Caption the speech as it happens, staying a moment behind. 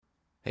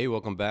Hey,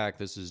 welcome back.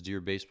 This is Dear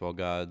Baseball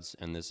Gods,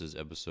 and this is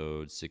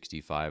episode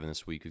 65. And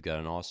this week we've got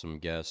an awesome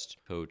guest,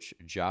 Coach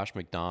Josh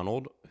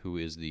McDonald, who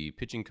is the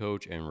pitching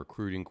coach and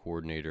recruiting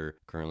coordinator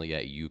currently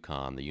at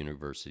UConn, the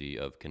University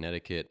of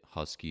Connecticut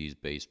Huskies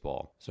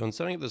baseball. So, in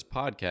setting up this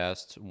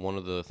podcast, one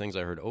of the things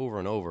I heard over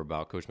and over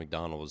about Coach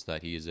McDonald was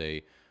that he is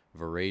a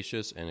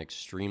voracious and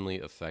extremely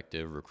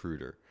effective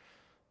recruiter.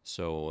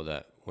 So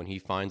that when he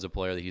finds a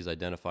player that he's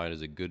identified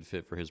as a good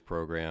fit for his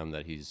program,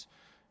 that he's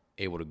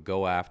able to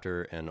go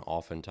after and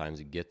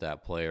oftentimes get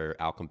that player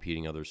out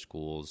competing other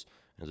schools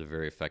as a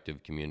very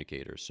effective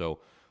communicator. So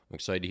I'm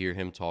excited to hear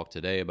him talk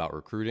today about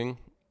recruiting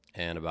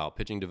and about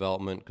pitching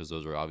development because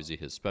those are obviously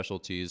his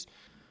specialties.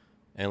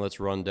 And let's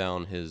run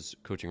down his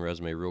coaching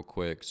resume real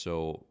quick.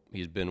 So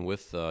he's been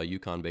with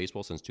UConn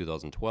baseball since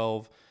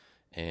 2012.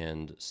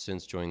 And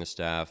since joining the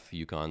staff,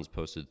 UConn's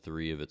posted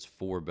 3 of its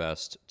 4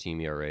 best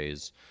team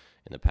ERAs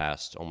in the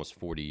past almost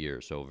 40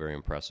 years. So very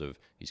impressive.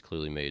 He's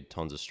clearly made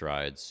tons of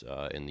strides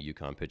in the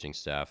UConn pitching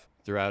staff.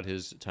 Throughout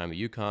his time at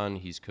UConn,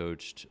 he's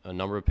coached a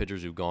number of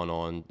pitchers who've gone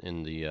on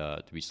in the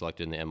to be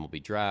selected in the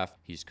MLB draft.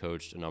 He's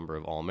coached a number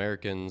of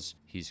All-Americans.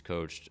 He's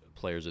coached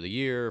Players of the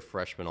Year,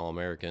 freshman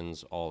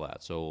All-Americans, all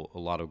that. So a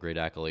lot of great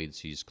accolades.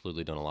 He's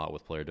clearly done a lot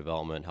with player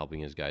development,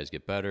 helping his guys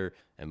get better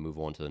and move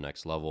on to the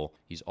next level.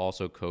 He's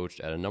also coached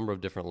at a number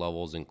of different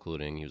levels,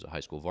 including he was a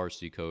high school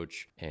varsity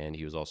coach, and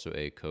he was also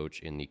a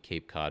coach in the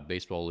Cape Cod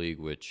Baseball League,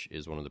 which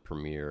is one of the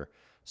premier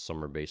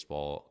summer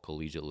baseball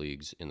collegiate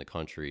leagues in the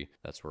country.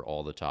 That's where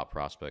all the top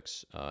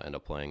prospects end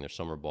up playing their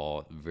summer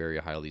ball. Very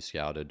highly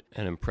scouted.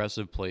 An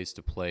impressive place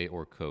to play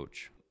or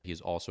coach. He's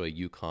also a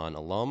UConn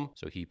alum,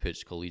 so he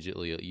pitched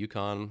collegiately at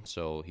UConn,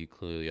 so he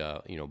clearly,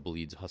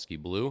 bleeds Husky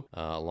blue,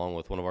 along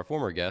with one of our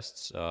former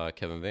guests,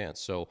 Kevin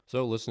Vance. So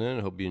listen in.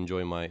 I hope you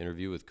enjoy my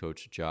interview with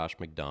Coach Josh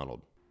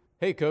McDonald.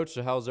 Hey, Coach.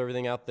 So how's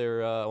everything out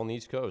there on the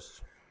East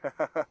Coast?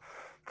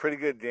 Pretty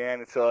good,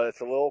 Dan. It's a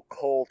little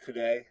cold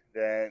today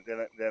than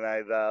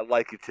I'd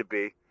like it to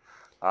be,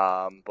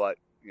 but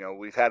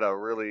we've had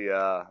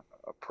a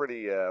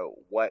pretty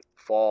wet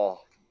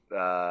fall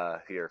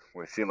here.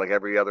 It seemed like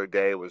every other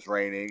day it was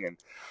raining, and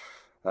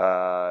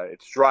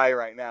it's dry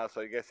right now,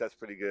 so I guess that's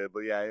pretty good.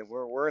 But yeah,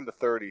 we're in the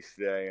 30s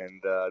today,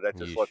 and that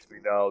just Yeesh. lets me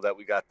know that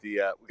we got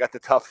the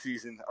tough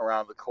season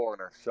around the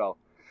corner. So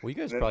Well, you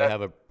guys and probably that,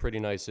 have a pretty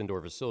nice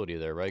indoor facility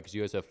there, right? Because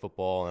you guys have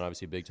football and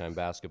obviously big time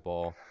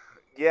basketball.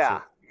 Yeah,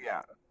 So,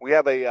 yeah. We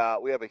have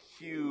a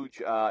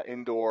huge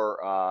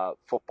indoor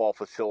football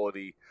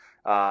facility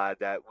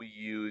that we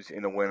use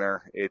in the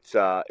winter. It's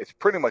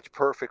pretty much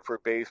perfect for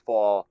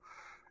baseball,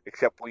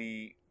 except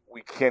we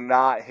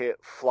cannot hit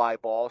fly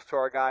balls to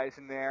our guys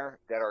in there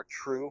that are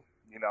true.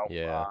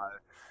 yeah.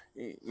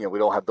 We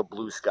don't have the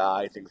blue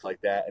sky, things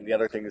like that. And the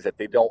other thing is that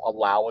they don't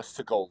allow us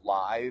to go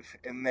live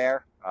in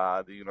there,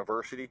 the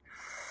university.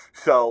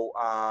 So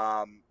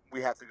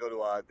we have to go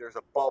to there's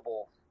a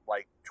bubble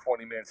like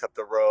 20 minutes up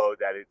the road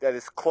that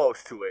is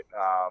close to it.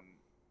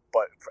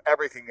 But for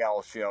everything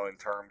else, in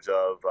terms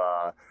of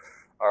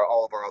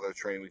all of our other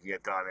training we can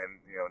get done, and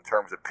in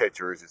terms of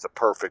pitchers, it's a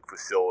perfect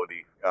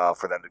facility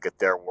for them to get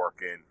their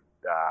work in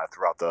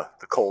throughout the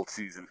cold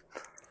season.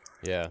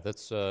 Yeah,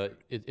 that's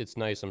it's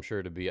nice. I'm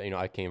sure to be.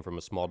 I came from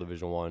a small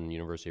Division I,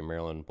 University of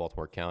Maryland,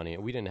 Baltimore County,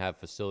 and we didn't have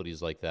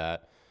facilities like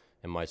that.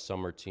 And my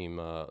summer team,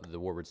 the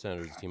Warwood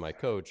Senators, the team I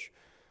coach,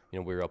 we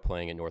were up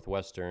playing at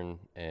Northwestern,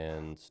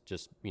 and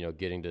just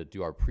getting to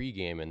do our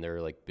pregame in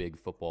their like big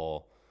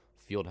football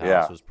field house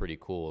Yeah. was pretty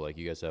cool. Like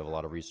you guys have a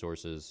lot of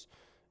resources,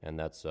 and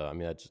that's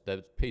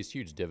that pays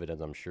huge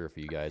dividends, I'm sure, for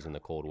you guys in the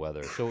cold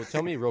weather. So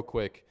tell me real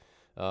quick.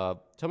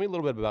 Tell me a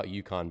little bit about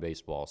UConn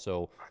baseball.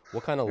 So,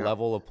 what kind of Yeah.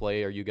 level of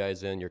play are you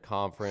guys in? Your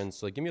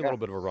conference? Like, give me a Yeah. little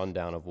bit of a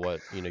rundown of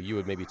what you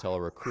would maybe tell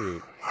a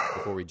recruit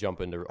before we jump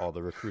into all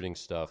the recruiting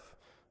stuff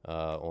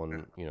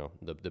on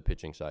the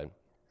pitching side.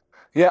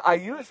 Yeah, I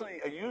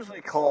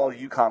usually call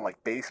UConn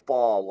like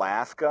baseball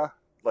Alaska,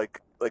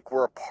 like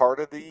we're a part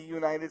of the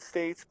United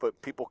States,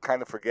 but people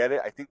kind of forget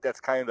it. I think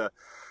that's kind of the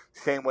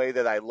same way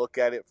that I look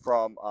at it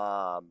from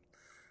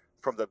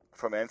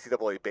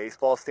NCAA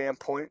baseball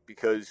standpoint,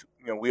 because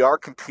we are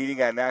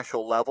competing at a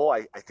national level.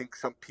 I think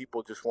some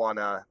people just want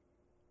to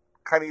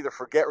kind of either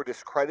forget or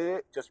discredit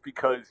it just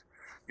because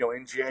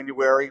in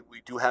January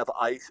we do have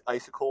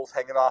icicles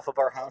hanging off of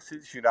our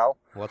houses. Well,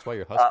 that's why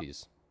you're Uh,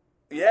 Huskies.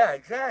 Yeah,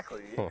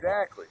 exactly,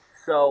 exactly.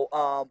 So,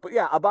 but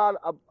yeah, about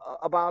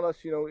us,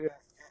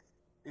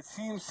 it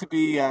seems to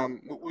be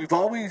we've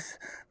always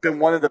been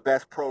one of the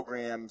best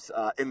programs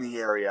in the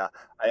area,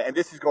 and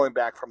this is going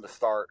back from the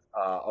start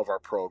of our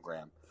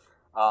program.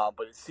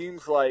 But it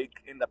seems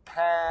like in the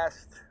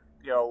past,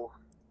 you know,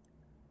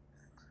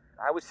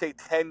 I would say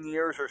 10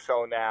 years or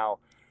so now,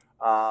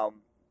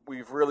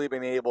 we've really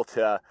been able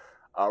to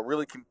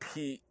really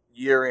compete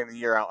year in and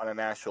year out on a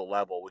national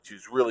level, which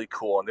is really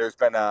cool. And there's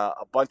been a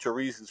bunch of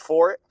reasons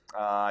for it.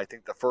 I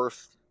think the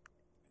first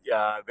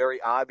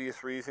very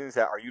obvious reason is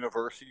that our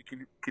university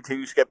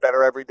continues to get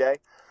better every day.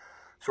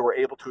 So we're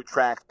able to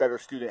attract better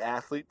student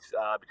athletes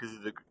because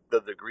of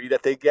the degree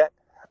that they get.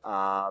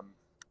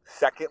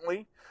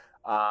 Secondly,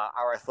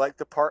 Our athletic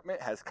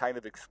department has kind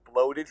of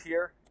exploded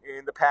here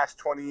in the past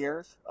 20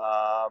 years.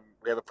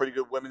 We have a pretty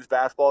good women's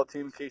basketball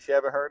team, in case you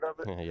haven't heard of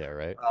it. Yeah,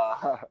 right.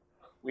 Uh,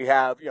 we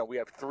have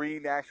 3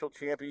 national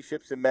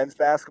championships in men's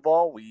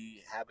basketball.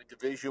 We have a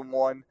Division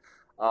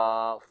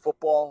I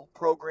football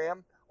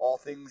program. All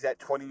things that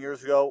 20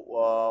 years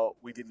ago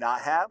we did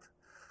not have.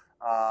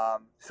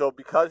 So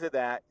because of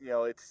that,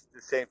 it's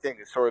the same thing.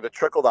 It's sort of the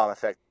trickle down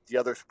effect. The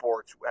other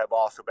sports have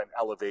also been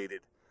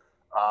elevated,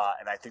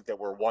 and I think that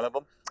we're one of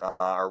them.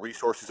 Our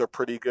resources are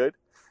pretty good,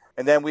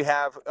 and then we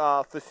have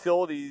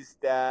facilities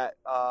that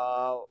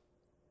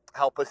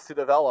help us to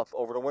develop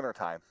over the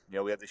wintertime.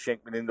 We have the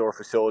Shankman Indoor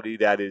facility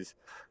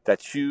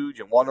that's huge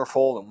and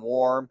wonderful and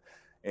warm,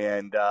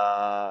 and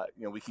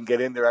we can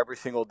get in there every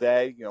single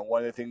day.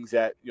 One of the things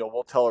that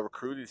we'll tell a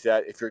recruit is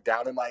that if you're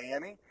down in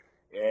Miami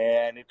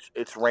and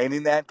it's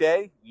raining that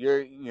day,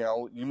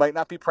 you might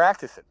not be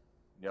practicing.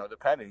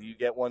 Depending, you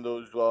get one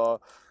of those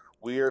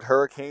weird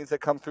hurricanes that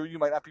come through, you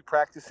might not be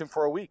practicing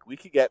for a week. We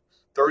could get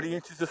 30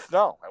 inches of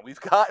snow, and we've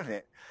gotten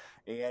it,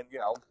 and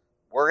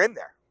we're in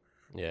there.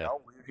 Yeah.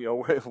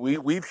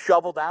 We've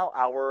shoveled out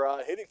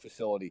our hitting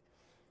facility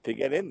to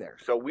get in there,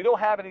 so we don't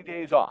have any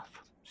days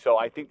off. So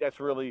I think that's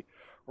really,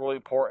 really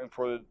important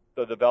for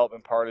the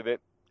development part of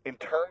it. In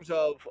terms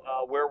of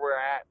where we're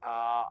at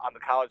on the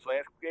college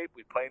landscape,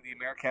 we play in the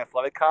American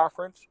Athletic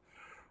Conference.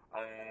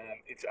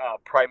 It's a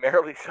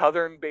primarily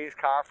Southern-based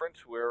conference.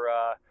 We're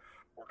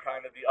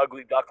kind of the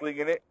ugly duckling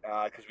in it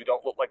because we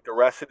don't look like the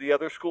rest of the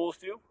other schools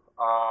do.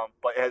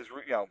 But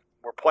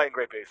we're playing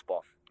great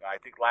baseball. I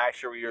think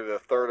last year we were the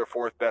third or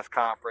fourth best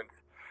conference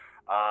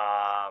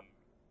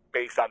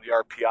based on the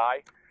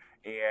RPI,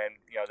 and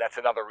that's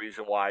another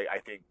reason why I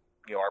think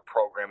our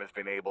program has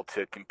been able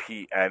to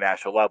compete at a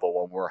national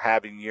level. When we're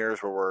having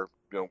years where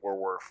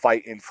we're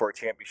fighting for a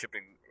championship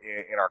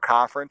in our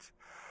conference,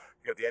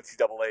 the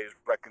NCAA has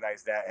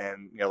recognized that,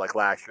 and like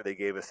last year they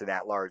gave us an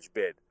at-large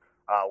bid.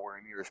 Where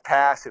in years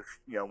past, if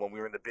when we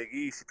were in the Big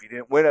East, if you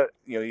didn't win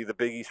either the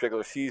Big East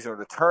regular season or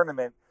the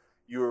tournament,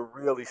 you were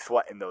really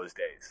sweating those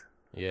days.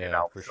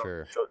 Yeah, for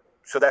sure.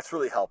 So that's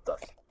really helped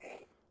us.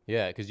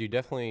 Yeah, because you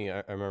definitely,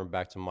 I remember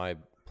back to my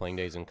playing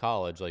days in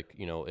college, like,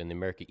 in the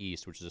America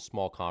East, which is a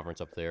small conference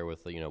up there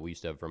with, we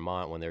used to have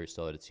Vermont when they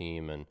still had a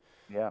team. And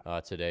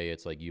today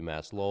it's like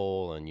UMass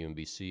Lowell and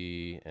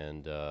UMBC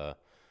and,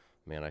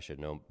 man, I should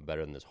know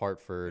better than this,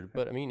 Hartford.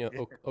 But, I mean,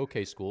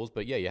 okay schools.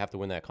 But, yeah, you have to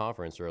win that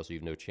conference or else you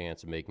have no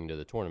chance of making to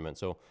the tournament.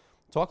 So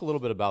talk a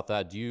little bit about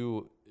that. Do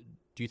you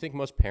think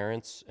most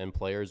parents and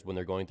players, when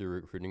they're going through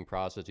a recruiting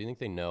process, do you think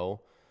they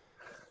know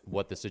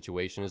what the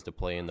situation is to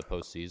play in the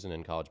postseason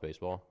in college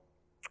baseball?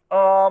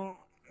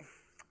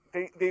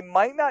 They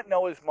might not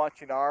know as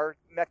much in our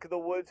neck of the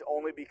woods,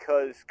 only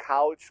because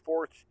college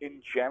sports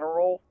in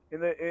general in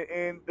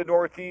the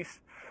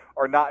Northeast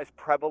are not as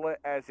prevalent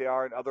as they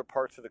are in other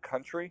parts of the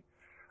country.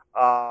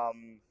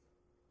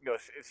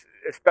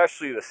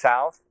 Especially the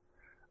South.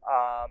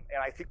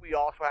 And I think we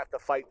also have to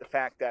fight the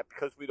fact that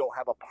because we don't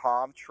have a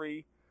palm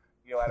tree,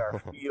 at our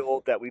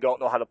field, that we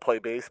don't know how to play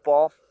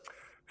baseball.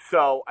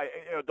 So,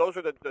 those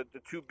are the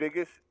two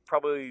biggest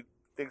probably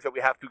things that we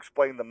have to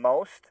explain the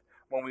most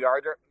when we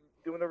are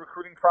doing the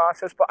recruiting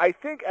process. But I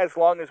think as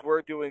long as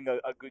we're doing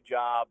a good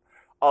job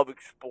of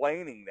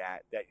explaining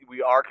that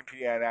we are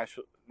competing on a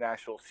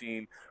national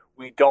scene,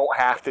 we don't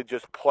have to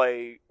just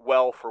play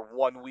well for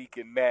 1 week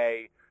in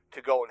May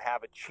to go and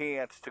have a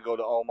chance to go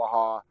to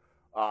Omaha.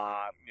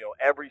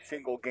 Every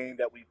single game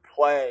that we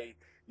play,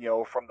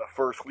 from the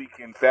first week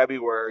in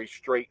February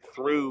straight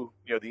through,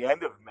 the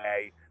end of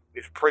May,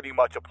 is pretty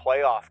much a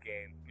playoff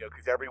game,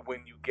 because every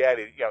win you get,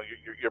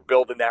 you're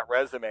building that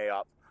resume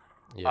up.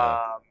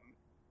 Yeah.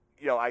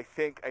 I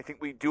think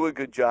we do a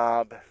good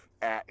job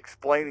at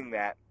explaining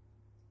that,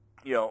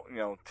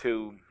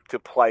 to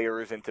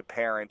players and to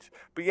parents.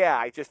 But yeah,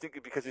 I just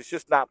think because it's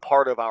just not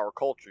part of our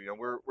culture.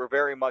 We're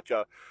very much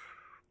a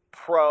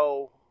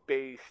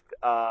pro-based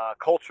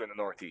culture in the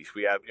Northeast.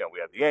 We have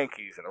the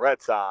Yankees and the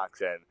Red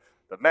Sox and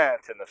the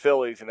Mets and the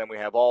Phillies, and then we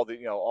have all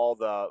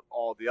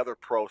the other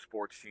pro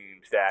sports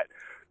teams that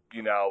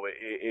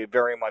it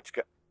very much.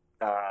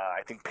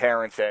 I think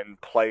parents and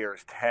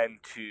players tend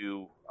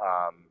to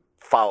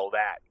follow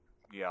that.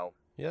 Yeah,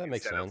 that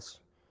makes sense.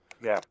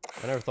 Yeah,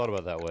 I never thought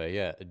about it that way.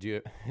 Yeah,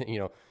 do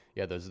you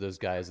those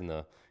guys in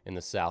the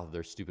South with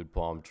their stupid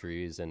palm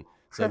trees and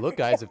say, look,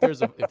 guys, if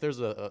there's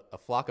a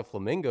flock of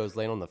flamingos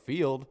laying on the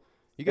field,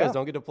 you guys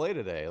don't get to play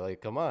today.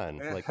 Like, come on,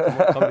 like come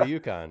to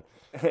UConn.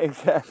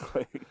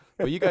 Exactly.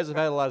 But you guys have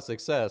had a lot of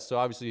success. So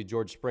obviously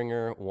George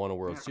Springer won a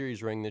World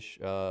Series ring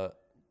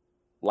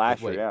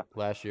last year.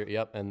 Last year,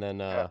 yep. And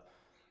then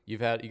you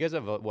guys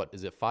have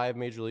is it 5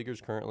 major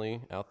leaguers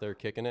currently out there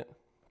kicking it?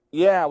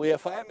 Yeah, we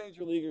have 5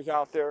 major leaguers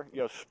out there.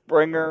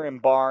 Springer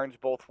and Barnes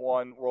both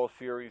won World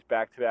Series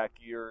back-to-back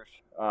years.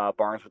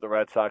 Barnes with the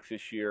Red Sox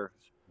this year,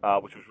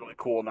 which was really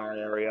cool in our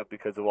area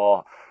because of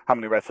how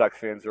many Red Sox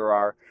fans there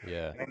are.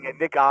 Yeah. And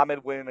Nick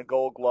Ahmed winning a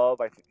Gold Glove.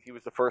 I think he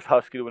was the first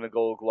Husky to win a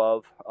Gold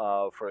Glove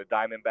for the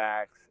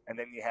Diamondbacks. And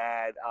then you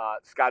had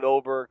Scott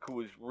Oberg, who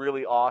was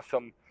really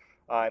awesome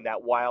in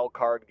that wild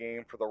card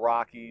game for the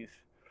Rockies.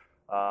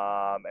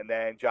 And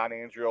then John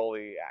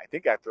Andrioli, I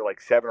think after like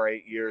 7 or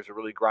 8 years of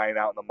really grinding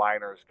out in the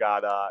minors,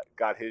 got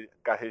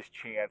his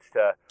chance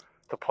to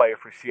play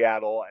for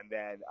Seattle and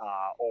then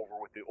over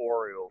with the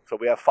Orioles. So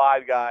we have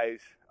 5 guys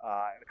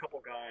and a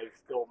couple guys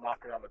still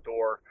knocking on the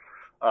door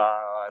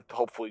to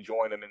hopefully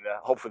join them in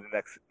hopefully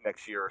the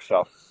next year or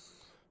so.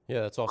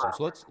 Yeah, that's awesome.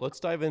 So let's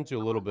dive into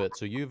a little bit.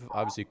 So you've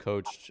obviously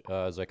coached,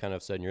 as I kind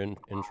of said in your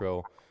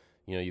intro.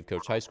 You've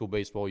coached high school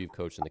baseball. You've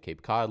coached in the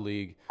Cape Cod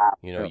League.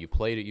 You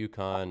played at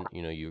UConn.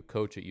 You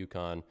coach at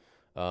UConn.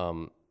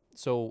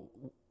 So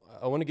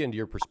I want to get into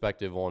your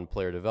perspective on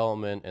player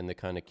development and the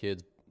kind of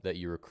kids that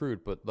you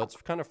recruit. But let's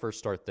kind of first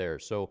start there.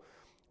 So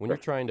when you're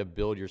trying to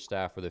build your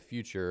staff for the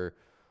future,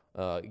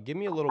 give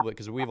me a little bit,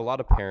 because we have a lot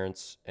of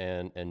parents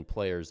and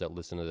players that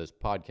listen to this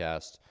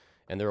podcast,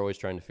 and they're always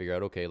trying to figure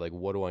out, okay, like,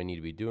 what do I need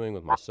to be doing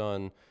with my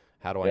son?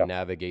 How do I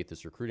navigate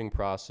this recruiting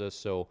process?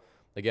 So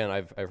again,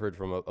 I've heard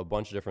from a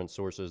bunch of different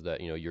sources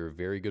that you're a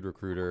very good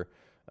recruiter,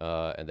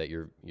 and that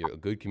you're a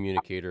good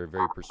communicator,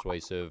 very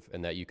persuasive,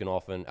 and that you can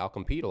often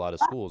outcompete a lot of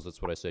schools. That's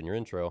what I said in your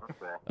intro.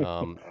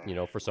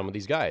 For some of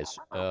these guys,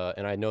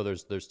 and I know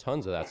there's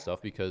tons of that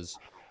stuff, because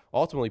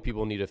ultimately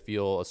people need to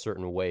feel a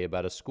certain way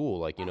about a school.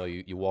 Like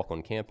you walk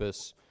on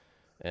campus,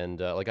 and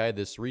like I had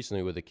this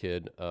recently with a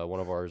kid, one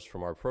of ours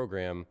from our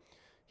program.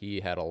 He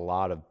had a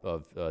lot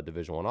of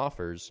Division I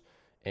offers,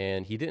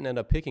 and he didn't end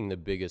up picking the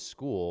biggest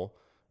school.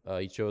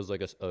 He chose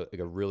like a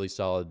really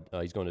solid.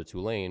 He's going to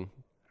Tulane,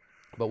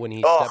 but when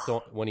he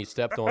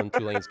stepped on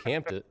Tulane's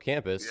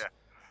campus,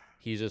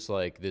 he's just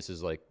like, this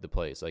is like the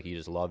place. Like he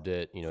just loved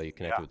it. He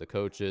connected with the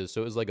coaches,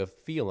 so it was like a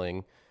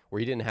feeling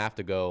where he didn't have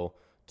to go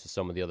to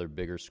some of the other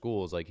bigger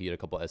schools. Like he had a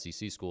couple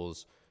SEC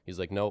schools. He's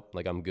like, nope,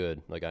 like I'm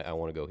good. Like I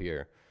want to go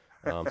here.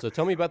 So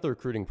tell me about the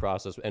recruiting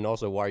process, and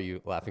also why are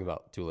you laughing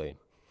about Tulane?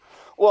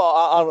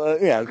 Well,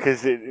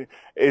 because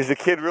is the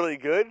kid really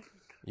good?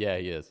 Yeah,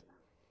 he is.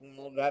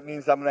 Well, that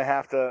means I'm gonna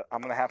have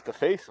to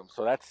face him.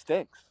 So that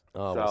stinks.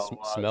 Oh,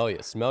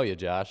 well, smell you,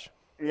 Josh.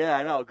 Yeah,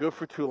 I know. Good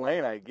for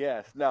Tulane, I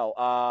guess. No,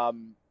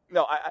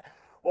 no.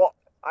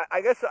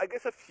 I guess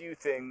a few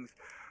things.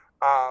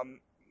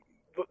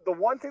 The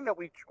one thing that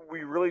we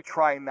really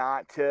try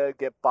not to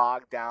get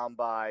bogged down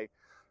by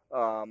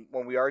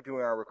when we are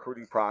doing our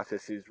recruiting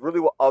process is really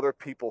what other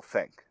people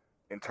think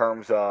in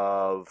terms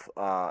of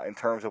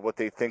what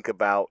they think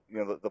about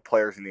the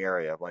players in the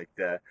area, like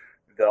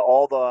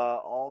all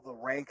the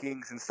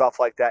rankings and stuff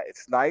like that.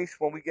 It's nice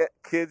when we get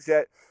kids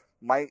that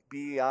might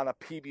be on a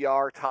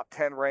PBR top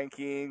 10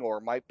 ranking, or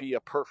might be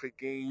a perfect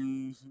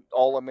game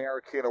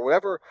All-American,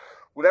 or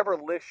whatever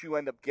list you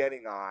end up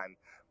getting on.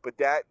 But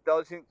that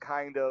doesn't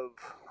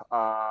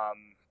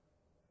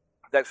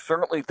that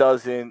certainly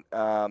doesn't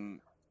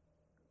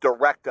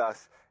direct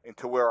us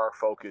into where our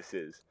focus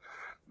is.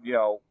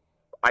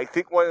 I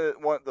think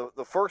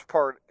the first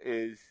part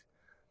is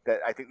that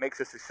I think makes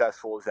us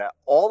successful is that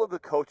all of the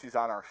coaches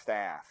on our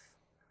staff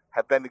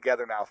have been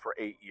together now for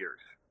 8 years.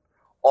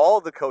 All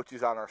of the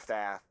coaches on our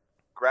staff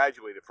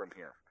graduated from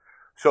here.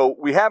 So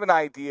we have an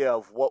idea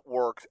of what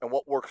works and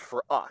what works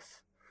for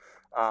us.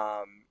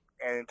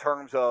 And in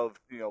terms of,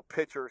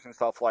 pitchers and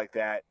stuff like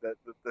that,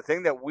 the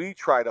thing that we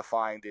try to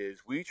find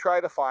is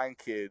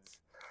kids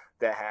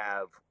that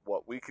have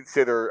what we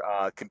consider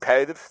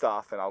competitive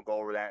stuff, and I'll go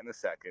over that in a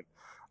second,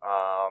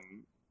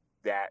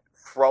 that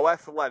throw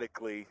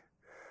athletically,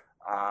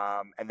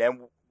 and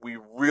then we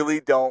really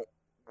don't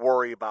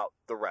worry about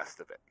the rest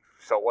of it.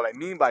 So what I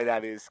mean by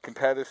that is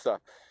competitive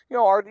stuff.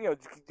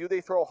 Do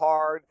they throw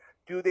hard?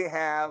 Do they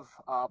have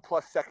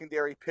plus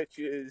secondary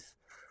pitches?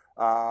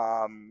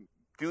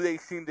 Do they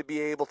seem to be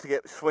able to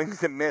get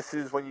swings and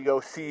misses when you go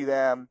see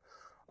them?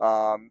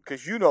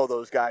 Because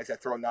those guys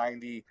that throw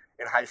 90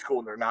 in high school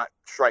and they're not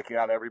striking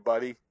out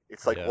everybody.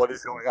 It's like, what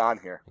is going on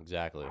here?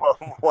 Exactly. Well,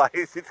 why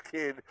is this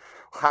kid?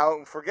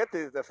 Forget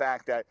the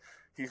fact that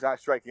he's not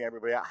striking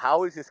everybody out.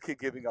 How is this kid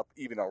giving up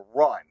even a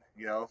run?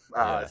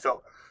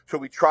 So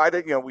we try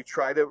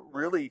to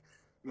really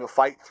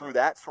fight through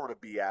that sort of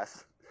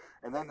BS.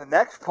 And then the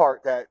next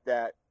part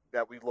that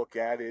we look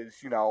at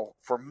is,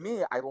 for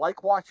me, I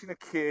like watching a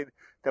kid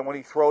that when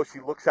he throws, he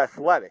looks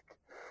athletic.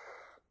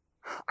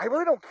 I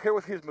really don't care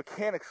what his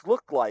mechanics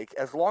look like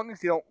as long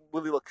as they don't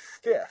really look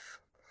stiff.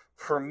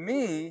 For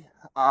me,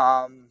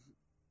 I've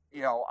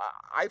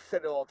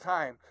said it all the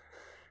time.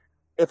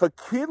 If a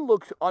kid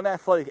looks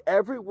unathletic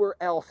everywhere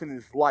else in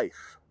his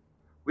life,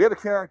 we have a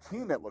kid on our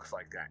team that looks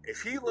like that.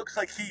 If he looks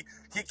like he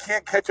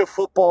can't catch a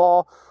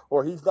football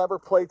or he's never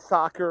played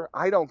soccer,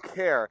 I don't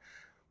care.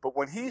 But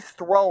when he's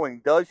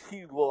throwing, does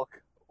he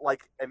look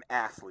like an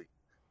athlete?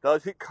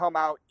 Does it come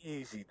out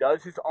easy?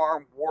 Does his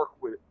arm work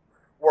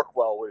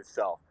well with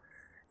itself?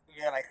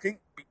 And I think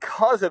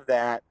because of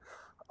that,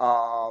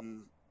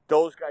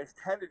 those guys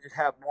tend to just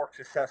have more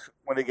success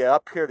when they get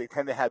up here. They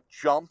tend to have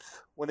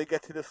jumps when they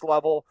get to this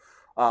level.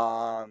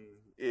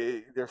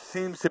 There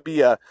seems to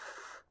be a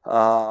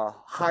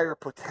higher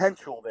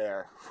potential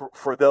there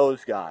for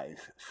those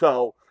guys.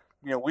 So,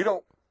 we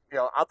don't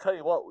I'll tell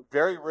you what.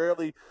 Very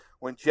rarely,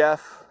 when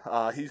Jeff,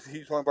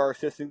 he's one of our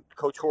assistant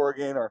Coach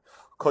Horrigan or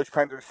Coach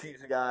Pender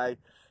sees a guy,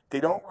 they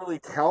don't really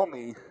tell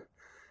me,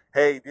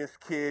 hey, this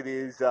kid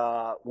is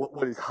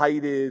what his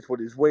height is, what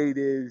his weight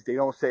is. They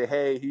don't say,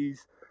 hey,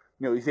 he's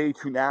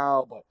 82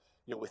 now, but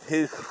with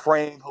his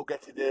frame, he'll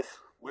get to this.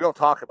 We don't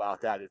talk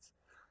about that. It's,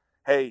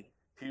 hey,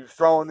 he was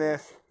throwing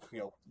this,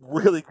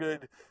 really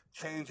good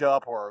change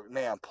up or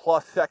man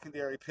plus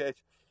secondary pitch,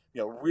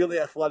 really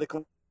athletic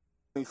when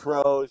he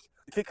throws.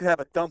 The kid can have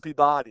a dumpy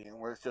body, and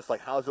where it's just like,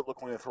 how does it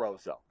look when it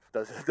throws? Though,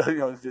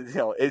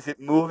 is it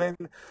moving?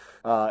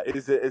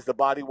 Is the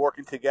body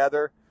working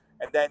together?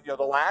 And then the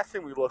last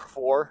thing we look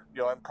for,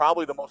 and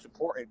probably the most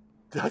important,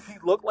 does he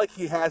look like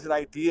he has an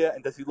idea,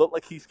 and does he look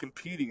like he's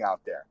competing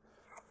out there?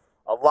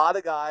 A lot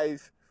of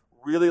guys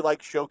really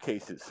like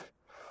showcases.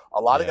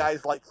 A lot of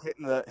guys like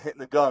hitting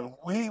the gun.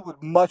 We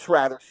would much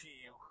rather see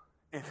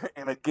you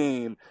in a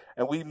game,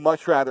 and we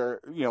much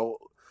rather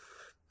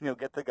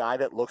get the guy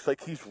that looks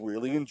like he's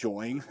really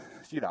enjoying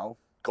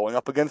going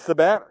up against the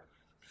batter.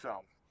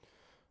 So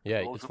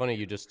yeah, it's funny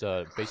you just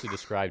basically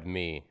described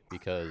me,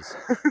 because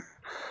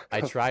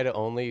I try to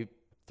only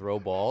throw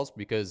balls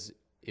because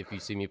if you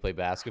see me play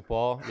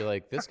basketball, you're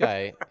like, this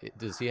guy,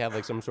 does he have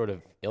like some sort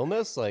of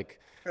illness? Like,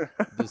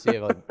 does he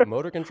have like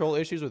motor control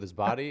issues with his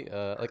body?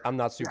 Like, I'm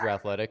not super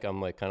athletic. I'm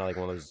like kind of like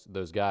one of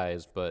those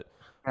guys, but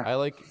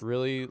I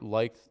really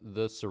like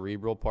the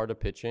cerebral part of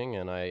pitching,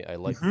 and I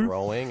like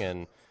throwing,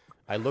 and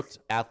I looked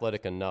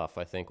athletic enough,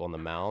 I think, on the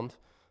mound.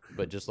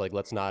 But just like,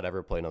 let's not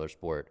ever play another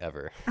sport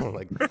ever.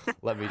 Like,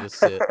 let me just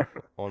sit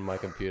on my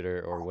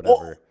computer or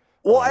whatever.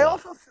 Well, I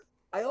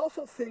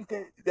also think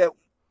that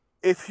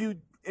if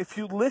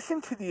you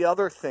listen to the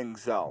other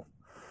things though,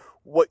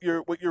 what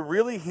you're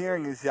really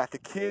hearing is that the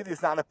kid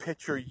is not a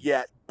pitcher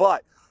yet,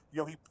 but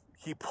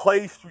he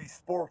plays 3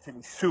 sports and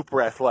he's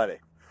super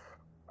athletic.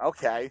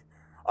 Okay,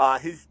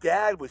 his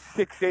dad was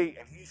 6'8"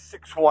 and he's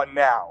 6'1"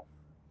 now.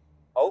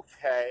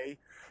 Okay,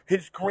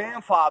 his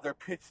grandfather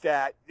pitched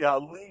at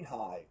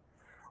Lehigh.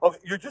 Okay,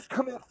 you're just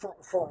coming up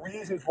for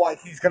reasons why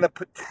he's going to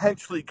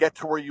potentially get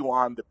to where you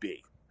want him to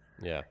be.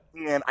 Yeah.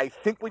 And I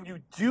think when you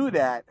do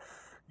that,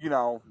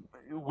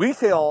 we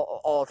say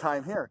all the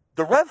time here,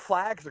 the red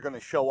flags are going to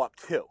show up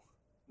too.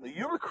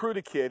 You recruit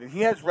a kid and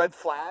he has red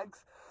flags,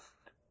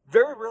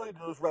 very rarely do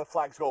those red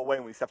flags go away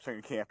when he steps on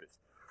your campus.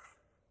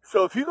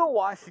 So if you go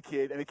watch the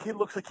kid and the kid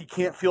looks like he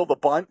can't feel the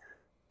bunt,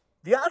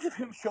 the odds of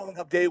him showing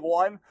up day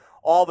one,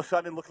 all of a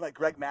sudden looking like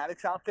Greg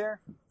Maddux out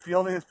there,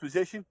 feeling his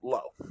position,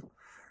 low.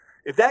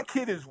 If that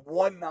kid is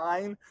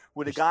 1'9"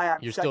 with a guy on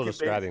you're second still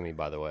describing base, me,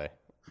 by the way.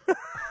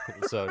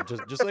 So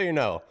just so you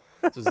know,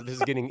 this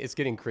is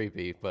getting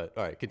creepy. But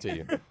all right,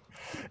 continue.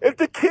 If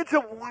the kid's a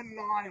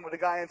 1'9" with a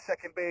guy on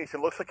second base, it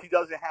looks like he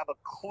doesn't have a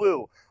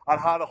clue on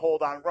how to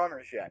hold on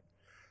runners yet.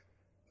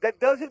 That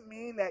doesn't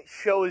mean that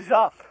shows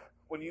up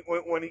when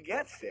he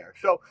gets there.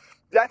 So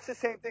that's the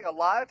same thing. A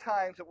lot of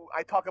times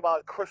I talk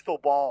about crystal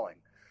balling.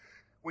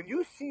 When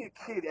you see a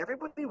kid,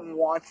 everybody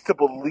wants to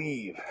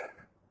believe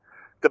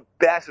the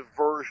best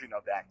version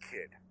of that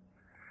kid.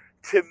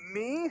 To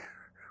me,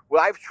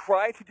 what I've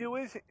tried to do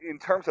is, in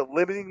terms of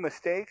limiting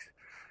mistakes,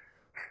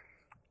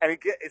 and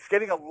it's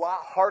getting a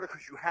lot harder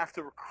because you have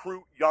to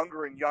recruit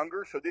younger and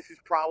younger. So this is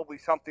probably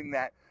something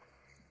that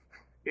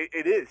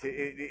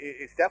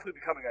it's definitely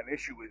becoming an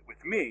issue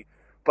with me.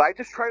 But I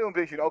just try to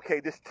envision, okay,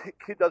 this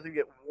kid doesn't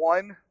get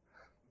one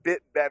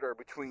bit better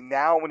between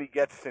now and when he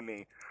gets to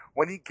me.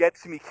 When he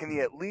gets to me, can he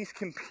at least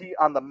compete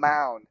on the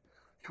mound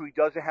so he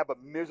doesn't have a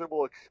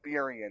miserable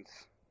experience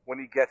when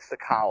he gets to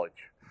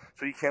college?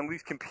 So he can at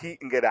least compete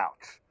and get out.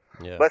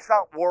 Yeah. Let's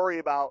not worry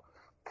about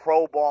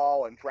pro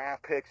ball and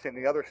draft picks and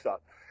the other stuff.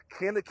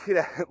 Can the kid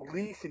at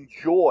least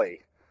enjoy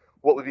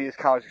what would be his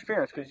college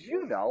experience? Because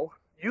you've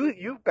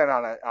been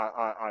on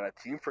a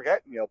team,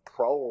 forget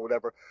pro or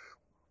whatever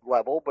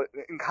level, but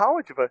in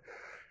college,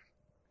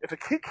 if a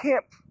kid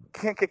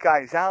can't get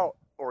guys out,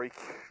 or he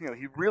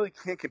really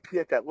can't compete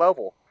at that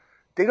level,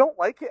 they don't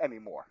like it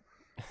anymore.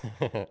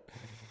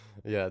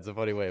 Yeah, it's a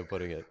funny way of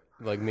putting it.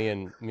 Like me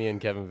and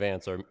Kevin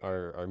Vance,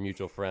 our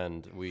mutual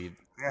friend, we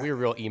were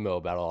real emo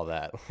about all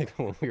that. Like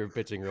when we were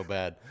pitching real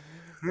bad,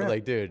 we're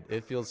like, dude,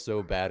 it feels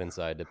so bad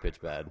inside to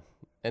pitch bad,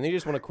 and then you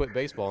just want to quit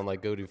baseball and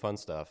like go do fun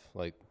stuff,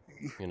 like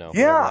whatever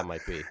that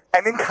might be.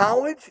 And in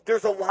college,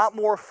 there's a lot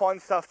more fun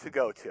stuff to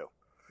go to.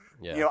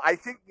 Yeah. I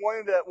think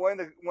one of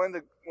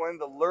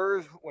the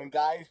lures when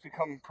guys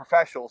become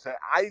professionals, and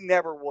I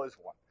never was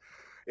one,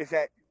 is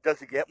that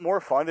does it get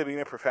more fun to being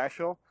a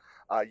professional?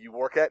 You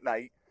work at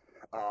night.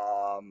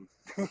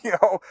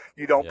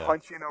 You don't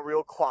punch in a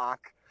real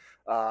clock.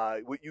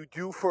 What you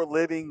do for a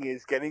living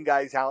is getting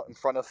guys out in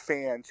front of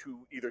fans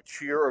who either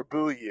cheer or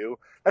boo you.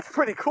 That's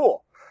pretty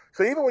cool.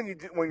 So even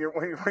when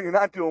you're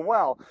not doing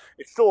well,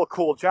 it's still a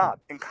cool job.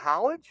 In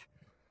college,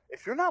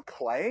 if you're not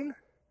playing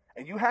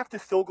and you have to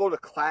still go to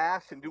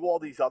class and do all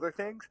these other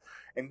things,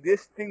 and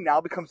this thing now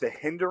becomes a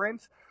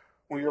hindrance,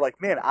 when you're like,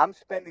 man, I'm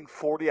spending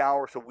 40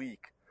 hours a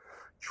week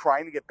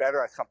trying to get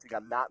better at something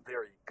I'm not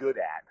very good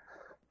at,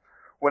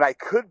 when I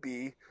could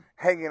be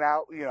hanging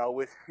out,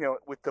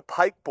 with the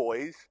Pike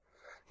boys,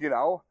 you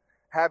know,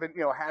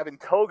 having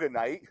toga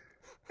night,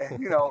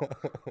 and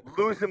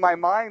losing my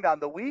mind on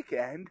the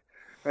weekend,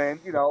 and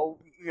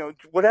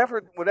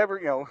whatever,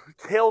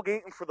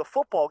 tailgating for the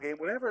football game,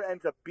 whatever it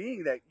ends up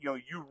being that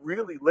you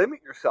really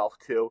limit yourself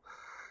to,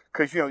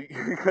 because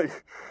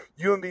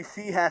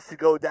UMBC has to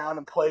go down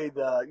and play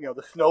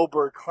the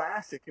Snowbird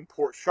Classic in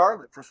Port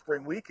Charlotte for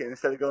spring weekend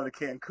instead of going to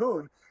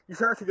Cancun. You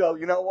start to go,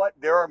 you know what?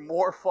 There are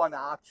more fun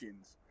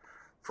options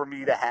for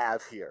me to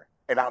have here,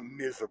 and I'm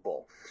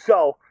miserable.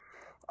 So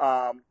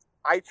I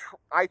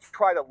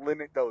try to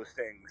limit those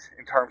things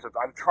in terms of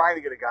I'm trying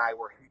to get a guy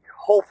where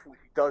hopefully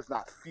he does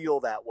not feel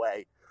that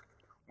way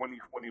when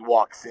he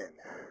walks in.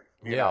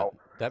 You know?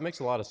 That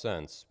makes a lot of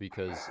sense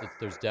because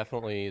there's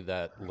definitely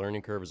that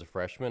learning curve as a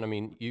freshman. I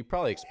mean, you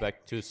probably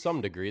expect to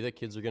some degree that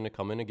kids are going to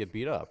come in and get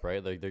beat up,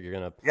 right? Like they're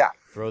going to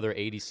throw their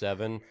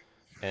 87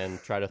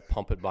 and try to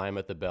pump it by them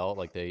at the belt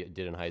like they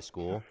did in high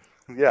school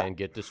and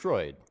get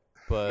destroyed.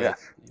 But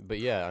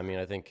yeah, I mean,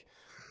 I think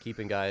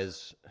keeping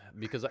guys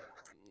because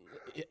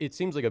it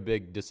seems like a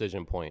big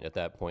decision point at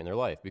that point in their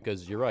life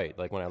because you're right.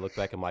 Like when I look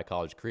back at my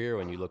college career,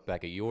 when you look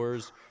back at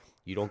yours,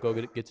 you don't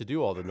get to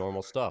do all the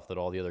normal stuff that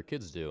all the other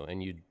kids do,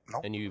 and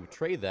you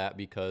trade that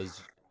because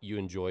you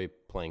enjoy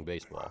playing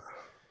baseball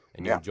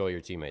and you enjoy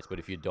your teammates. But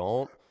if you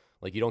don't,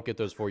 like you don't get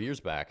those 4 years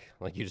back.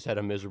 Like you just had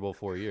a miserable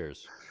 4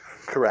 years.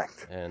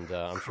 Correct. And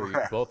I'm sure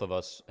both of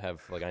us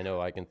have. Like I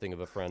know I can think of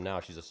a friend now.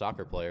 She's a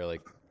soccer player.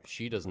 Like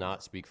she does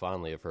not speak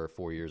fondly of her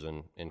 4 years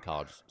in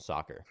college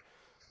soccer.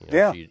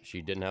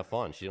 She didn't have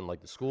fun. She didn't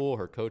like the school.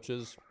 Her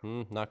coaches,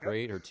 not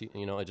great. Her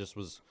it just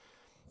was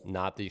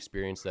not the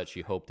experience that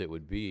she hoped it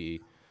would be.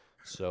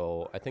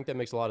 So I think that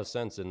makes a lot of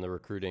sense in the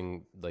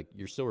recruiting. Like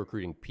you're still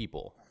recruiting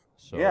people.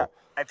 So yeah,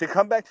 and to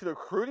come back to the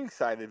recruiting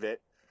side of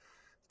it,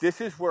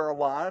 this is where a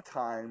lot of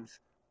times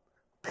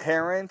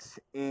parents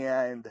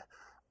and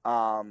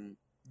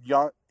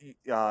young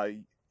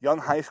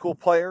high school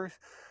players,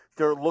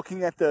 they're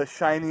looking at the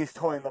shiniest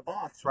toy in the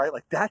box, right?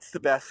 Like that's the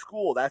best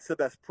school, that's the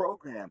best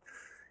program,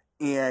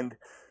 and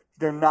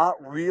they're not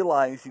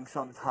realizing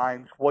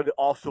sometimes what it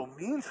also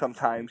means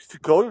sometimes to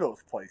go to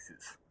those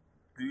places.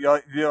 You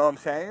know what I'm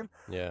saying?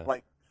 Yeah.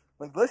 Like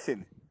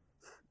listen,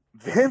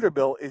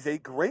 Vanderbilt is a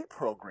great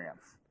program.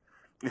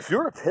 If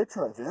you're a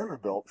pitcher at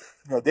Vanderbilt,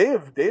 they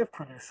have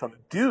produced some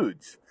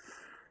dudes.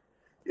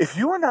 If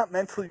you are not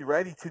mentally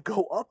ready to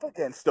go up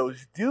against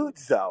those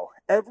dudes, though,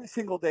 every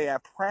single day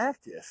at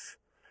practice,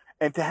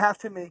 and to have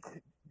to make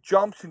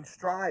jumps and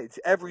strides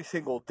every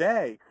single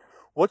day,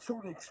 what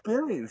sort of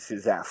experience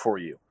is that for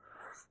you?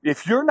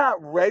 If you're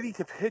not ready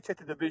to pitch at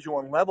the Division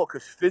I level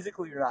because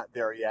physically you're not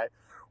there yet,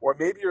 or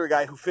maybe you're a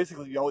guy who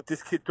physically,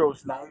 this kid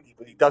throws 90,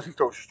 but he doesn't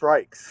throw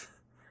strikes.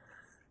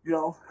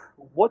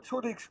 What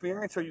sort of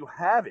experience are you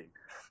having?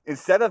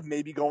 Instead of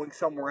maybe going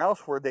somewhere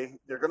else where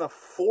they're going to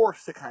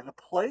force to kind of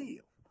play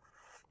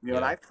you.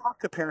 And I've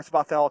talked to parents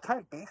about that all the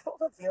time. Baseball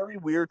is a very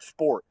weird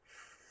sport.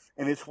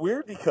 And it's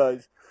weird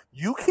because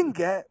you can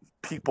get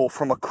people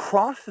from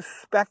across the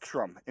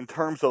spectrum in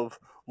terms of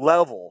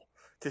level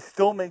to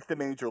still make the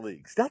major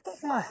leagues. That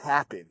does not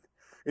happen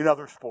in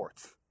other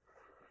sports.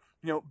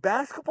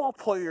 Basketball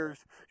players,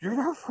 you're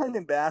not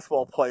finding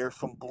basketball players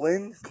from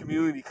Blinn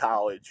Community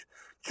College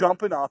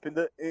jumping up in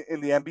the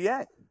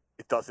NBA.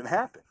 It doesn't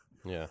happen.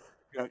 Yeah.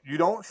 You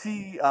don't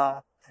see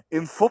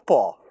in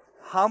football.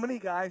 How many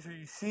guys are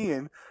you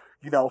seeing,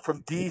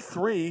 from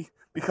D3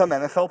 become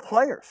NFL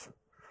players?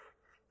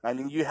 I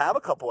mean, you have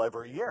a couple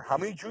every year. How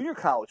many junior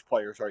college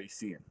players are you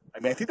seeing? I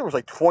mean, I think there was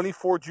like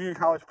 24 junior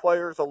college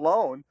players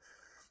alone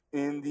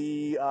in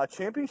the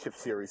championship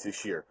series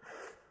this year.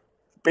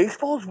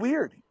 Baseball is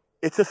weird.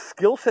 It's a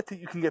skill set that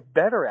you can get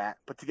better at,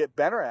 but to get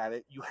better at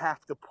it, you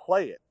have to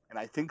play it. And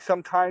I think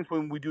sometimes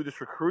when we do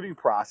this recruiting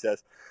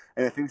process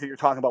and the things that you're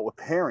talking about with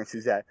parents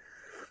is that,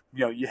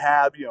 you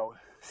have,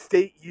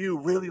 State U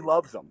really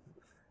loves them.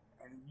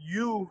 And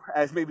you,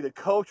 as maybe the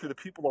coach or the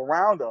people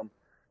around them,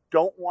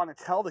 don't want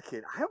to tell the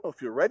kid, I don't know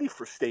if you're ready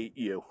for State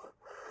U.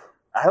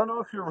 I don't know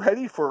if you're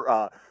ready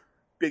for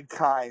big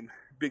time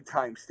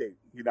state.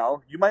 You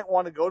might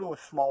want to go to a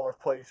smaller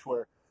place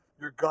where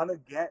you're going to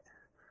get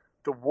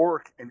the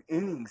work and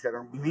innings that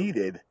are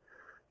needed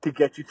to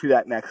get you to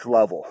that next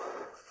level.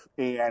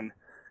 And,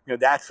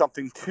 that's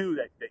something, too,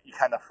 that you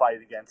kind of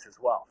fight against as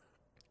well.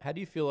 How do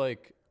you feel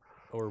like,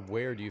 or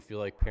where do you feel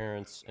like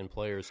parents and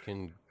players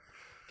can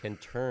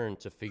turn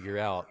to figure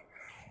out,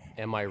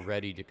 am I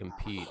ready to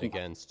compete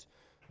against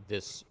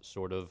this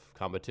sort of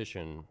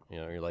competition?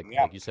 You're like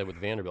you said with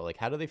Vanderbilt, like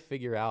how do they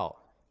figure out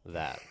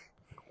that?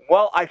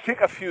 Well, I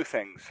think a few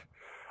things.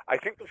 I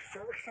think the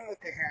first thing that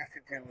they have to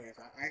do is,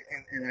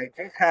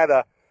 I just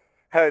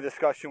had a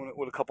discussion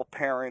with a couple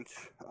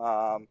parents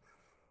a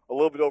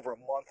little bit over a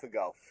month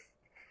ago.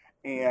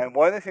 And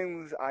one of the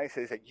things I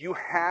say is that you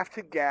have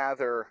to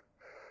gather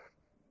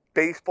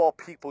baseball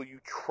people you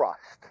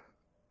trust,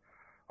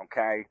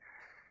 okay?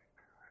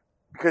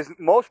 Because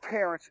most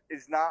parents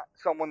is not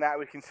someone that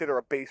we consider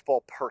a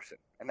baseball person,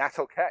 and that's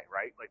okay,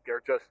 right? Like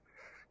they're just,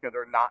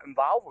 they're not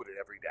involved with it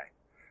every day.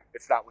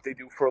 It's not what they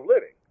do for a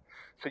living.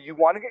 So you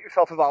want to get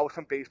yourself involved with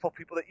some baseball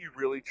people that you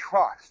really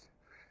trust.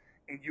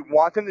 And you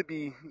want them to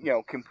be,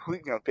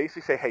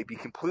 basically say, hey, be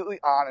completely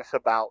honest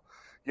about,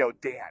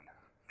 Dan.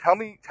 Tell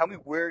me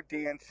where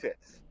Dan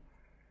sits.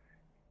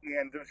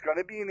 And there's going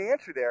to be an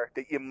answer there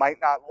that you might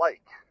not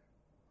like.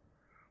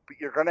 But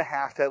you're going to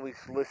have to at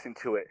least listen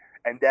to it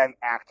and then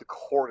act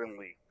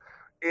accordingly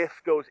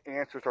if those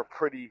answers are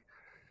pretty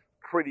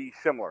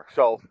similar.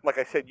 So, like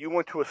I said, you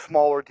went to a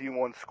smaller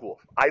D1 school.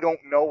 I don't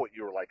know what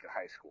you were like in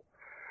high school.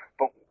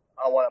 But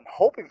what I'm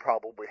hoping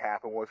probably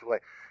happened was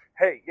like,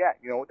 hey, yeah,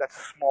 that's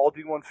a small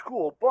D1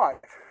 school,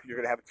 but you're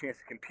going to have a chance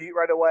to compete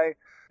right away.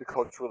 The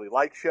coach really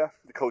likes you.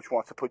 The coach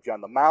wants to put you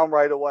on the mound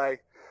right away.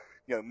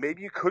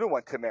 Maybe you could have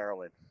went to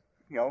Maryland.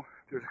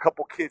 There's a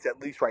couple kids, at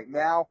least right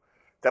now,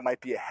 that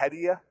might be ahead of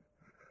you.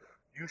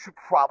 You should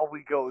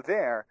probably go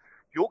there.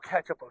 You'll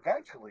catch up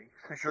eventually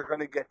because you're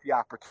going to get the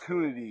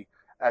opportunity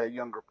at a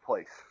younger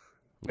place,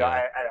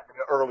 at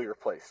an earlier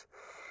place.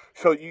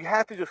 So you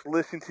have to just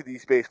listen to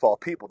these baseball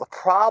people. The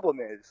problem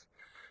is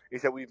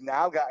that we've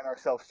now gotten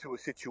ourselves to a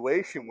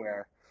situation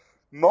where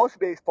most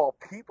baseball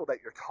people that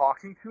you're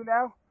talking to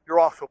now, you're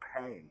also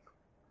paying.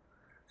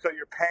 So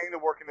you're paying to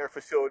work in their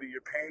facility,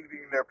 you're paying to be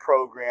in their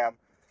program,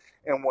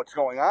 and what's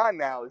going on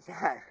now is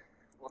that,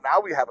 well, now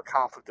we have a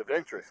conflict of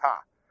interest, huh?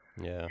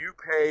 Yeah. You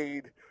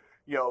paid,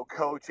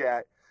 coach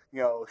at,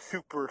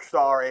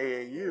 Superstar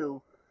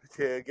AAU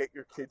to get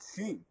your kids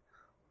seen.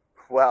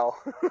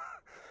 Well,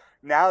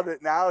 now the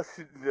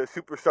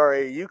Superstar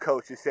AAU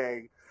coach is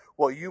saying,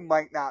 well, you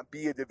might not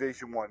be a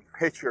Division I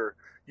pitcher.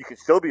 You can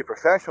still be a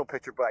professional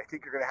pitcher, but I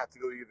think you're going to have to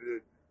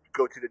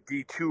go to the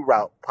D2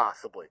 route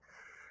possibly.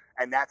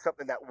 And that's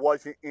something that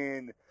wasn't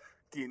in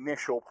the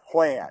initial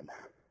plan.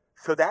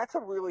 So that's a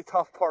really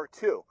tough part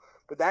too.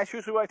 But that's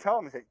usually what I tell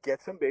them is that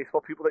get some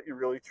baseball people that you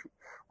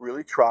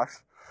really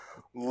trust,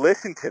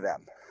 listen to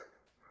them,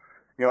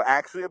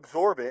 actually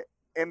absorb it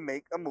and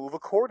make a move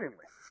accordingly.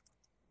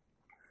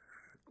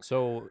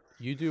 So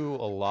you do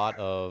a lot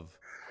of,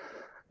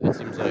 it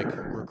seems like,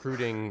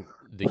 recruiting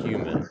the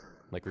human,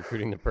 like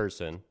recruiting the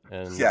person.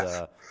 And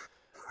yes.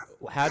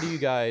 How do you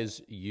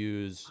guys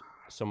use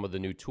some of the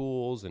new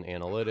tools and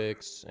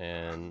analytics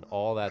and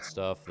all that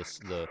stuff,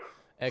 the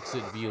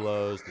exit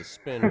velos, the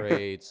spin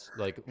rates,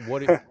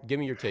 give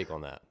me your take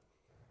on that.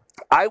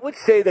 I would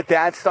say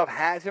that stuff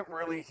hasn't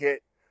really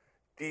hit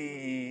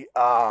the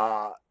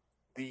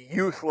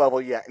youth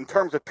level yet in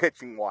terms of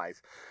pitching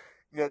wise.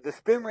 The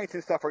spin rates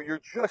and stuff you're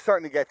just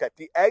starting to get that.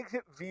 The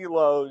exit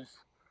velos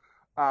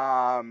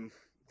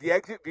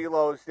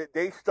that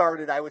they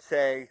started, I would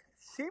say,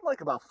 seemed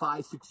like about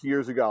 5-6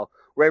 years ago,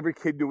 where every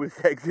kid knew what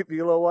his exit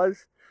velo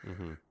was.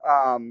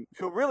 Mm-hmm.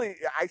 So really,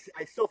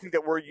 I still think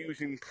that we're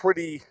using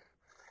pretty,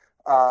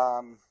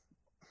 not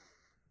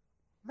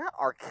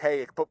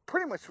archaic, but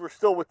pretty much we're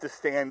still with the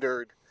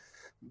standard,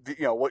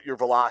 what your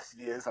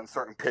velocity is on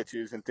certain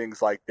pitches and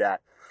things like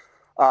that.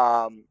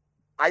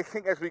 I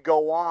think as we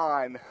go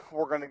on,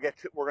 we're going to get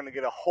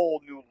a whole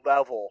new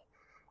level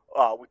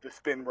with the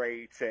spin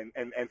rates and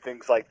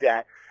things like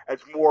that.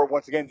 As more,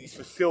 once again, these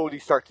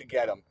facilities start to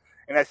get them,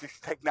 and as this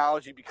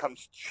technology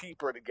becomes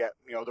cheaper to get,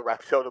 the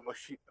Rapsodo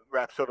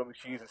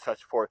machines and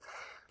such forth.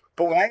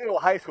 But when I go to a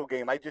high school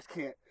game, I just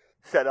can't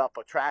set up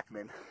a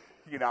TrackMan,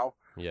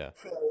 Yeah.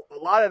 So a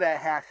lot of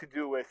that has to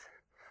do with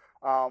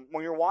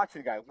when you're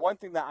watching a guy. One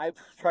thing that I've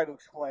tried to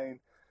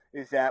explain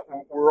is that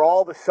we're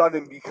all of a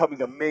sudden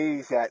becoming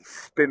amazed at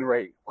spin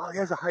rate. Well, he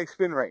has a high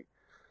spin rate.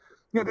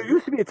 There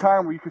used to be a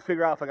time where you could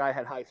figure out if a guy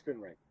had high spin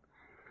rate.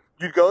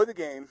 You'd go to the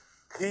game,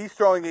 he's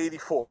throwing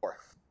 84.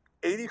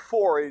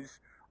 84 is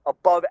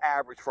above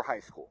average for high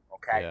school,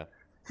 okay? Yeah.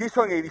 He's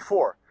throwing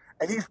 84,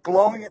 and he's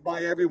blowing it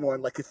by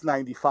everyone like it's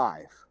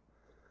 95.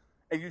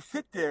 And you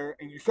sit there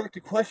and you start to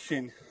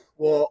question,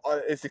 well,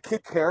 is the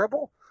kid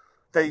terrible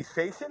that he's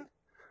facing?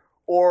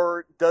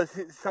 Or does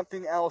it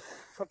something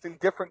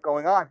different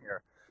going on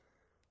here?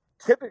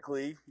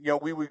 Typically,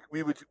 we would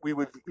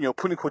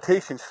put in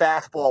quotations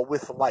fastball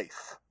with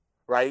life,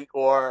 right?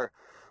 Or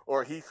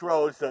he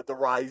throws the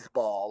rise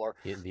ball, or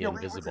The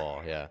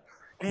invisible, yeah.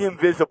 The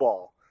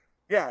invisible.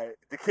 Yeah,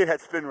 the kid had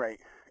spin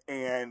rate,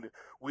 and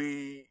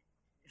we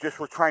just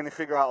were trying to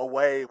figure out a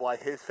way why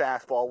his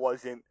fastball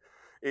wasn't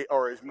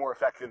or is more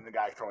effective than the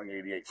guy throwing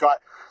 88. So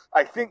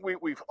I think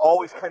we've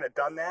always kind of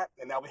done that,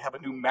 and now we have a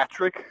new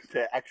metric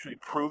to actually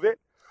prove it.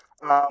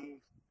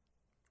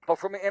 But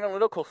from an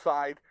analytical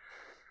side,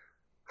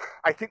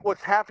 I think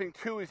what's happening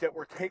too is that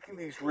we're taking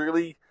these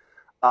really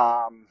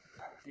kind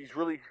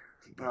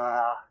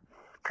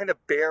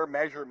of bare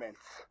measurements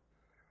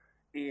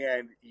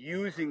and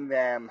using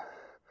them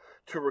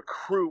to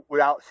recruit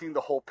without seeing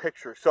the whole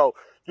picture. So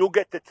you'll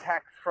get the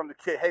text from the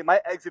kid, hey, my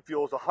exit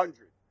velo is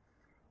 100.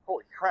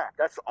 Holy crap,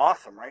 that's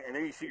awesome, right? And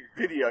then you see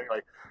the video, you're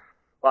like,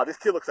 wow, this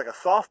kid looks like a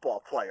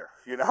softball player,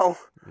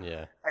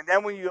 Yeah. And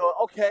then when you go,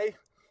 okay,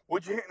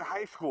 what'd you hit in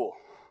high school?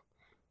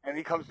 And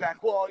he comes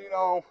back, well,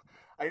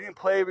 I didn't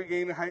play every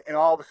game, and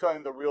all of a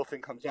sudden the real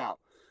thing comes out.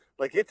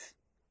 Like, it's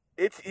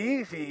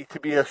easy to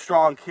be a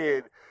strong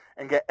kid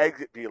and get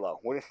exit velo.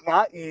 When it's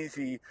not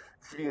easy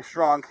to be a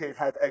strong kid,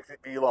 have exit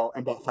velo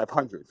and bet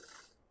 500.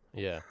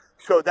 Yeah.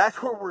 So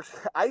that's where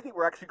I think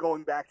we're actually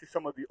going back to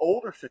some of the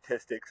older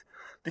statistics,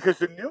 because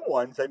the new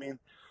ones, I mean,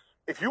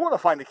 if you want to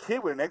find a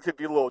kid with an exit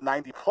velo of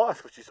 90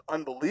 plus, which is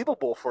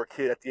unbelievable for a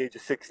kid at the age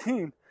of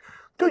 16,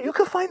 dude, you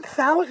can find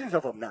thousands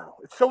of them now.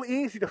 It's so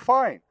easy to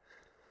find.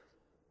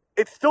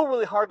 It's still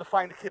really hard to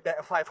find a kid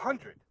betting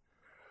 500.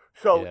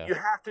 So Yeah. you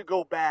have to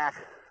go back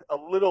a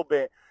little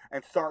bit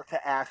and start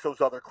to ask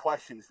those other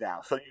questions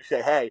now. So you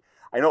say, hey,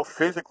 I know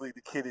physically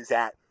the kid is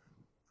at,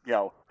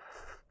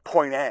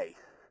 point A,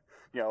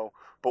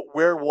 but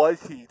where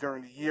was he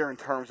during the year in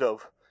terms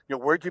of,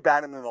 where'd you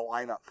bat him in the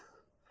lineup?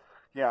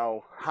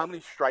 How many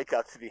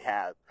strikeouts did he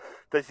have?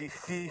 Does he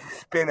see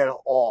spin at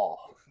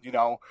all?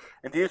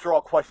 And these are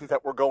all questions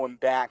that we're going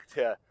back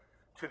to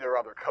their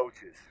other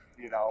coaches.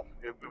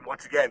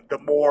 Once again,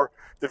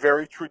 the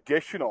very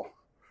traditional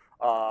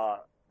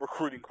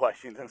recruiting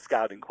questions and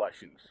scouting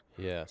questions.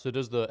 Yeah. So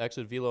does the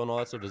exit velo and all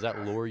that stuff, does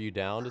that lure you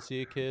down to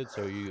see a kid?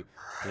 So you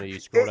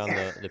scroll down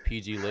the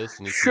PG list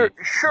and you Sure,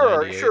 see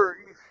sure, 98? sure.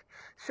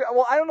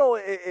 Well, I don't know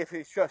if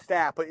it's just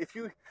that, but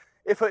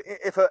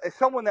if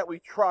someone that we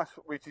trust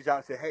reaches out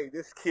and say, "Hey,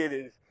 this kid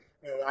is,"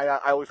 I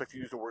always like to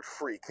use the word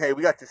freak. Hey,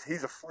 we got this.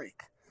 He's a freak.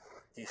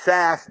 He's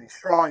fast and he's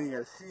strong. You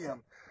got to see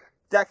him.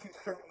 That can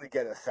certainly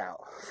get us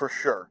out for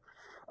sure.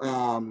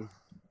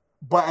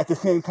 But at the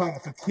same time,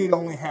 if a kid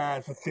only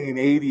has, let's say, an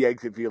 80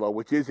 exit velo,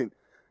 which isn't,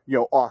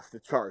 off the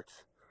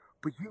charts,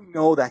 but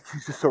that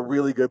he's just a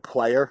really good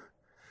player,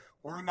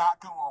 we're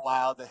not going to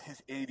allow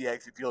his 80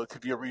 exit velo to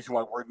be a reason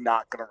why we're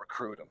not going to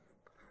recruit him.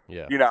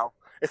 Yeah.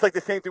 It's like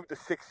the same thing with the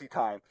 60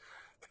 time.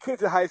 The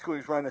kid's in high school,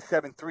 he's running a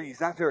 7.3. He's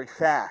not very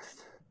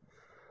fast.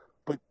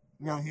 But,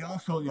 he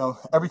also,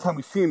 every time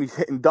we see him, he's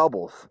hitting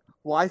doubles.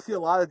 Well, I see a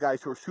lot of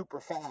guys who are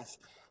super fast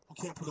who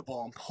can't put the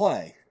ball in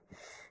play.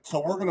 So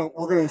we're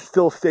gonna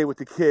still stay with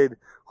the kid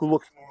who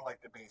looks more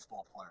like the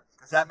baseball player.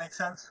 Does that make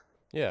sense?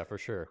 Yeah, for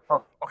sure.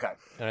 Oh, okay.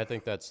 And I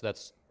think that's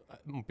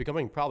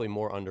becoming probably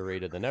more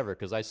underrated than ever,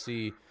 because I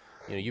see,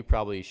 you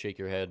probably shake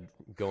your head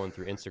going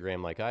through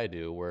Instagram like I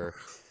do, where,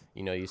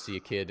 you see a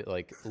kid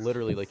like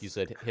literally, like you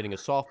said, hitting a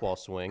softball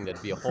swing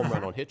that'd be a home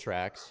run on Hit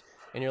Tracks,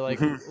 and you're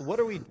like, what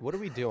are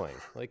we doing?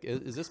 Like,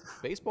 is this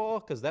baseball?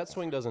 Because that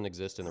swing doesn't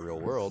exist in the real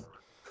world.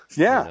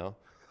 Yeah.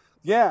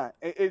 Yeah,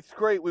 it's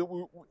great.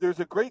 There's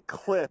a great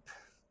clip,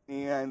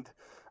 and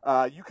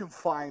you can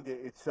find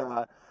it. It's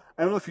I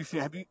don't know if you've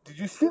seen it. Did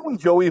you see it when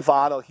Joey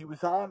Votto, he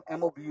was on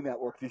MLB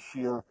Network this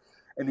year,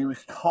 and he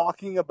was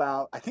talking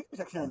about, I think it was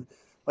actually on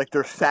like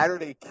their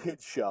Saturday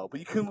Kids show,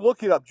 but you can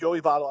look it up, Joey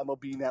Votto,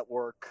 MLB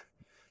Network,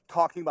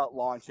 talking about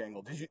launch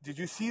angle. Did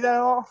you see that at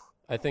all?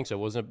 I think so.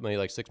 Wasn't it maybe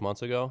like 6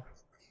 months ago?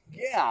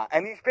 Yeah,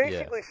 and he's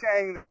basically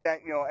saying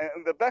that,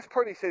 and the best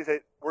part he says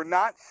that we're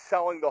not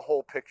selling the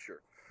whole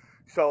picture.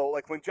 So,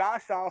 like when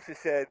Josh Donaldson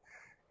said,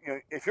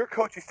 if your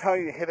coach is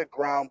telling you to hit a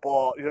ground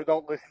ball,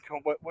 don't listen to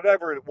him,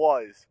 whatever it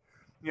was,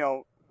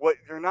 what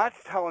you're not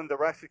telling the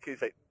rest of the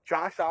kids that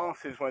Josh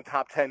Donaldson is one of the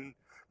top 10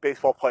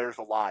 baseball players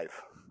alive.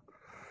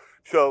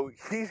 So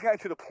he's gotten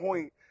to the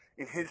point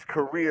in his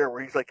career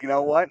where he's like, you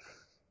know what?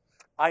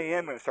 I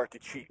am going to start to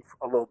cheat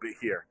a little bit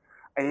here.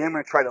 I am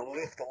going to try to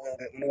lift a little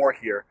bit more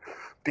here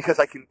because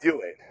I can do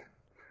it.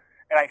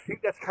 And I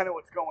think that's kind of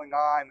what's going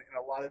on in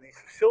a lot of these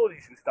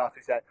facilities and stuff,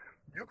 is that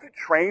you can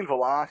train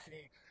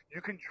velocity,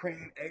 you can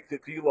train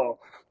exit velo,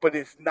 but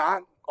it's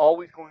not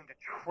always going to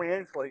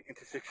translate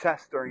into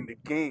success during the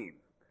game.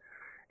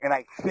 And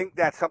I think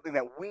that's something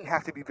that we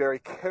have to be very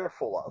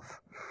careful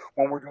of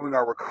when we're doing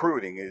our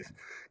recruiting is,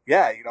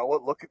 you know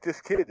what, look at this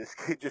kid. This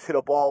kid just hit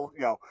a ball,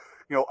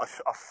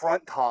 a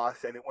front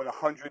toss, and it went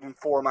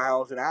 104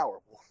 miles an hour.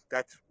 Well,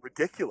 that's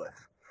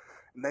ridiculous.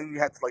 And then you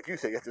have to, like you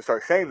said, you have to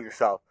start saying to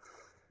yourself,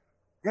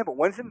 yeah, but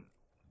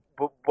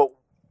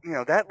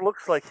that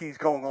looks like he's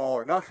going all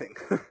or nothing.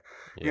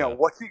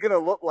 What's he going to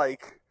look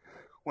like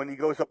when he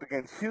goes up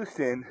against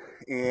Houston,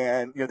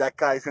 and that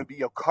guy's going to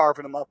be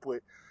carving him up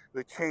with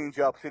change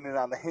ups in and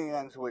on the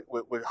hands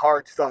with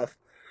hard stuff.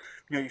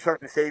 You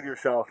start to say to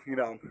yourself,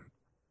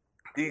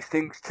 these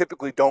things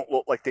typically don't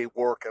look like they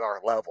work at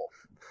our level.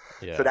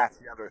 Yeah. So that's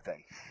the other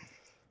thing.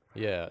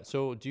 Yeah.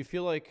 So do you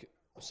feel like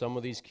some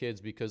of these kids,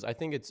 because I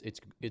think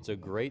it's a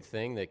great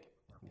thing that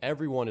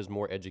everyone is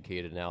more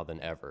educated now than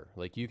ever.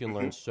 Like you can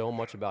learn so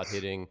much about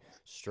hitting,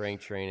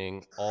 strength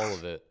training, all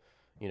of it,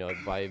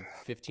 by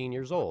 15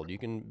 years old. You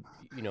can,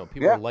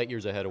 people are light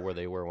years ahead of where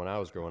they were when I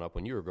was growing up,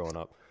 when you were growing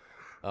up.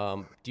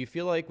 Do you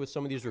feel like with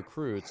some of these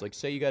recruits, like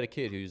say you got a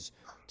kid who's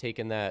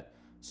taken that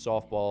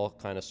softball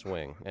kind of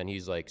swing and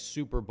he's like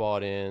super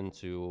bought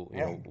into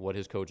what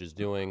his coach is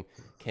doing,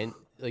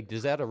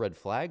 is that a red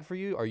flag for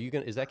you?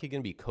 Is that kid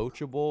gonna be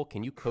coachable?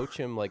 Can you coach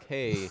him like,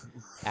 hey,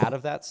 out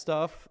of that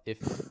stuff?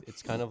 If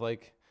it's kind of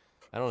like,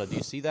 I don't know, do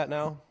you see that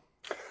now?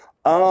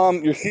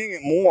 You're seeing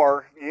it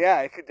more.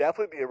 Yeah, it could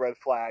definitely be a red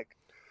flag.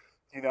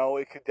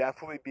 It could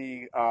definitely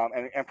be,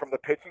 and from the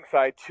pitching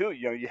side too.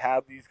 You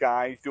have these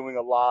guys doing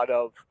a lot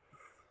of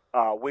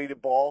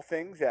weighted ball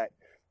things that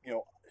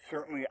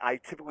certainly I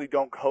typically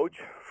don't coach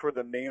for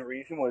the main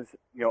reason was,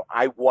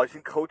 I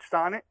wasn't coached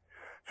on it,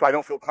 so I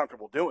don't feel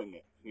comfortable doing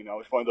it.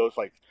 It's one of those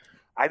like,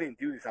 I didn't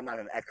do this. I'm not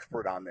an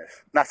expert on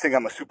this. Not saying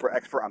I'm a super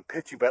expert on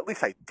pitching, but at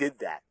least I did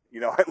that.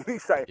 At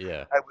least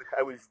Yeah.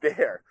 I was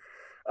there.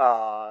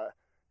 Uh,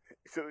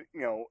 so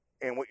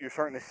and what you're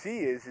starting to see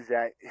is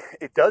that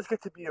it does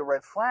get to be a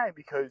red flag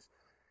because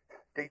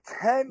they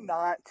tend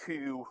not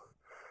to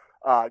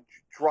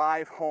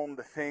drive home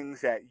the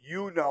things that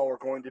are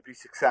going to be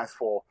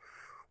successful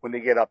when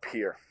they get up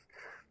here.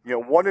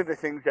 One of the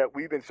things that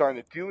we've been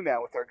starting to do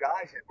now with our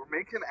guys is we're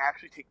making them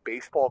actually take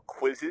baseball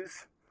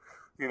quizzes.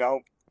 In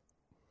terms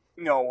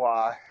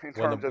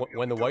of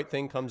when the white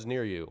thing comes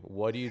near you,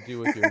 what do you do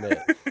with your mitt?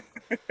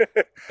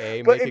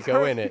 A, but make it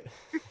go in it.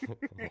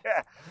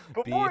 Yeah,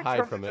 but B, more in hide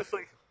terms from of it.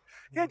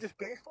 just just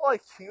baseball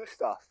IQ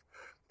stuff.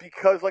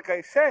 Because, like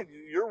I said,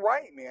 you're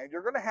right, man.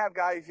 You're going to have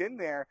guys in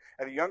there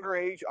at a younger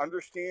age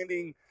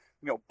understanding,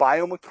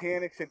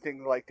 biomechanics and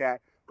things like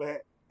that,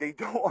 but they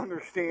don't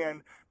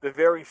understand the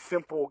very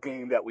simple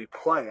game that we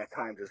play at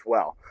times as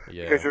well.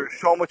 Yeah. Because there's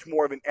so much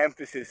more of an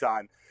emphasis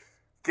on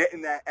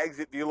getting that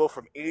exit velo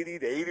from 80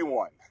 to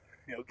 81.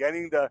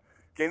 Getting the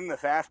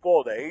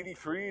fastball to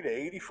 83 to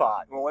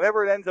 85. Well,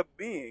 whatever it ends up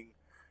being,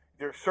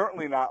 they're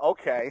certainly not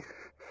okay.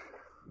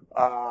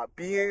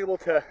 Being able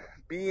to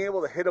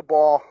hit a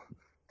ball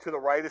to the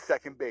right of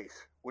second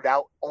base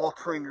without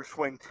altering your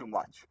swing too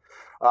much.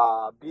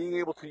 Being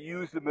able to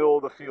use the middle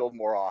of the field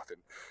more often.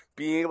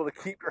 Being able to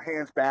keep your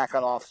hands back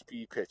on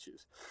off-speed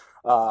pitches.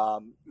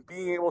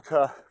 Being able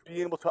to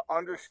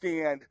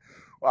understand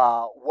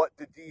what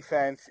the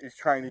defense is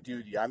trying to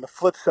do to you. On the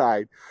flip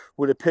side,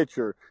 with a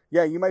pitcher,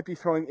 yeah, you might be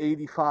throwing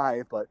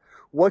 85, but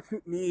what's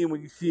it mean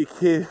when you see a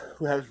kid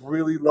who has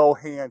really low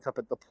hands up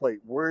at the plate?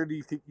 Where do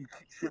you think you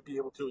should be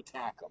able to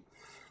attack them?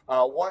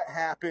 What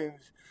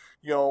happens,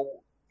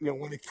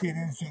 when a kid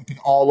is jumping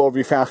all over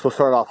your fastball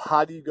start off?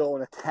 How do you go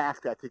and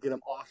attack that to get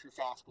them off your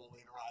fastball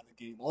later on in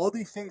the game? All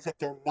these things that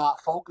they're not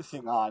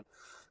focusing on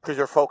because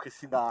they're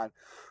focusing on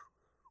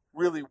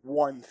really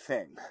one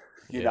thing,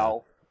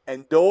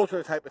 And those are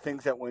the type of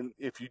things that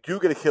if you do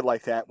get a kid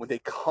like that, when they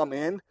come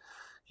in,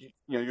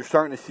 you're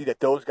starting to see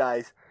that those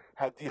guys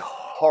have the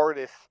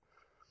hardest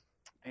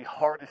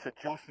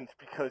adjustments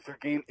because their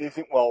game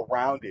isn't well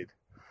rounded.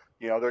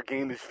 Their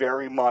game is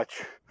very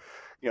much,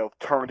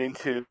 turned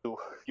into,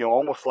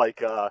 almost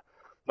like a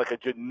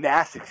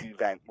gymnastics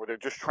event where they're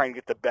just trying to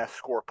get the best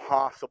score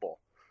possible.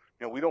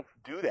 We don't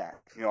do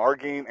that. Our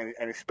game,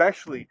 and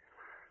especially,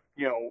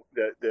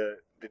 the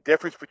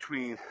difference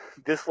between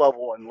this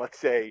level and, let's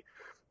say,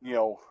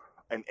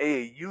 an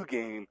AAU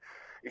game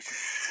is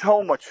just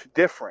so much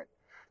different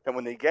than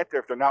when they get there.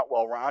 If they're not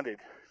well rounded,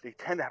 they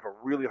tend to have a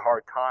really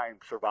hard time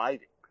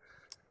surviving.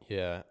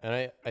 Yeah,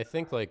 and I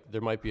think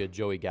there might be a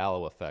Joey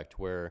Gallo effect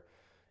where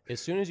as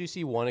soon as you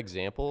see one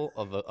example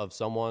of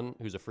someone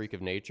who's a freak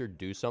of nature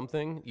do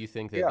something, you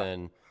think that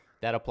then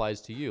that applies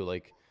to you.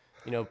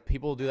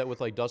 People do that with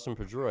Dustin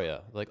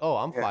Pedroia. Oh,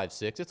 I'm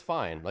 5'6", it's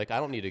fine. I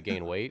don't need to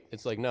gain weight.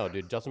 It's no,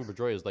 dude, Dustin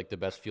Pedroia is the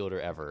best fielder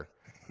ever.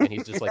 And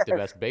he's just the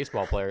best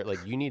baseball player.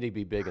 You need to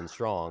be big and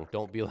strong.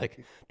 Don't be like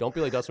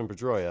Dustin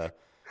Pedroia.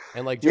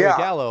 And Joey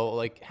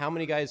Gallo, how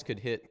many guys could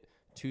hit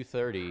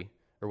 230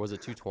 or was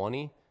it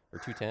 220 or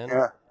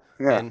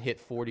 210 and hit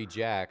 40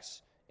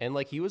 jacks? And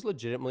he was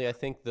legitimately, I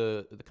think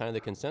the kind of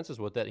the consensus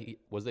was that he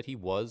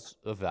was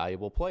a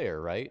valuable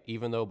player, right?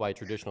 Even though by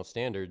traditional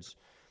standards,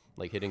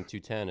 hitting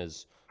 210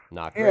 is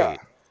not great. Yeah.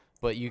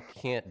 But you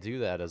can't do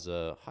that as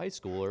a high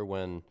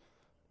schooler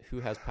who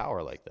has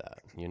power like that?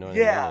 You know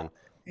what I mean?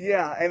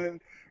 Yeah,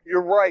 and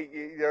you're right.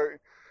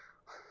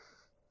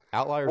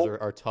 Outliers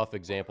are tough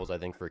examples, I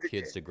think, for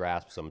kids to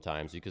grasp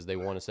sometimes because they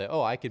want to say,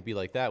 oh, I could be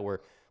like that.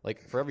 Where,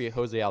 for every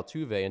Jose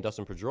Altuve and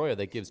Dustin Pedroia,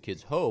 that gives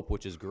kids hope,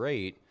 which is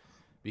great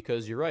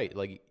because you're right.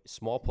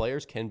 Small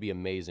players can be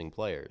amazing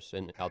players,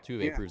 and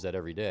Altuve proves that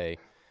every day.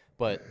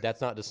 But that's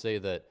not to say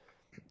that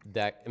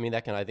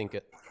can, I think,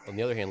 on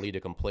the other hand, lead to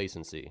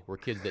complacency where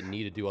kids that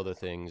need to do other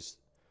things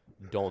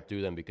don't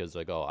do them because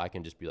oh, I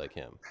can just be like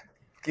him.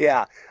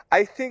 Yeah,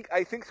 I think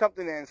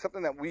something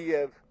that we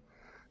have,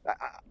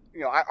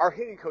 our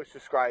hitting coach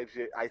describes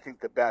it, I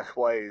think, the best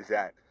way is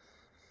that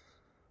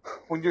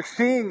when you're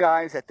seeing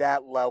guys at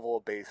that level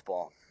of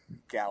baseball,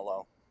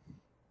 Gallo,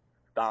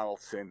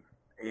 Donaldson,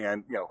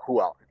 and who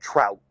else,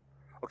 Trout,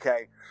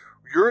 okay,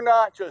 you're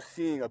not just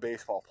seeing a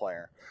baseball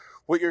player.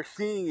 What you're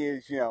seeing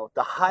is the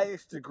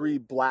highest degree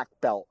black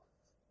belt,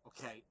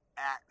 okay,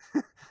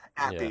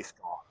 at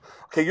baseball.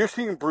 Okay, you're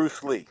seeing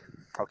Bruce Lee,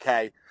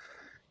 okay.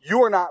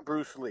 You are not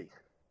Bruce Lee.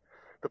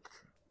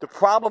 The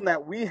problem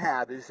that we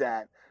have is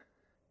that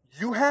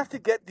you have to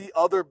get the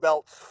other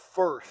belts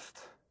first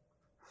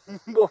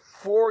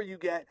before you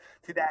get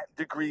to that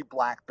degree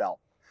black belt.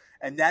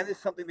 And that is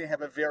something they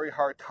have a very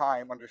hard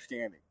time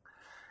understanding.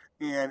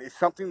 And it's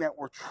something that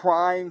we're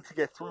trying to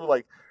get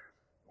through.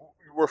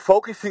 We're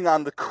focusing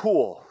on the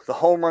cool. The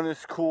home run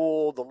is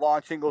cool. The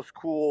launch angle is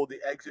cool. The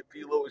exit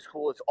velo is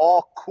cool. It's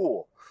all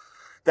cool.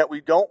 That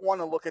we don't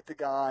want to look at the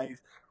guys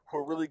who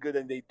are really good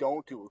and they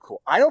don't do it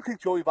cool. I don't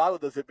think Joey Votto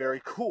does it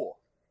very cool.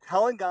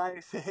 Telling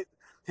guys to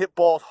hit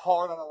balls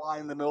hard on a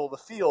line in the middle of the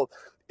field,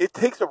 it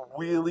takes a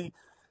really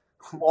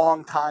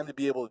long time to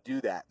be able to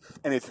do that,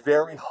 and it's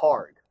very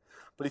hard.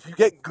 But if you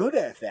get good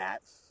at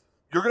that,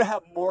 you're going to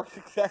have more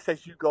success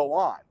as you go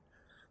on,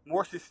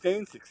 more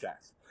sustained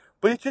success.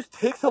 But it just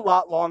takes a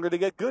lot longer to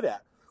get good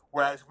at.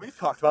 Whereas we've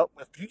talked about,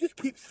 if you just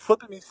keep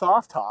flipping me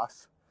soft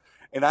toss,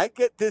 and I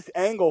get this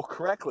angle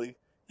correctly,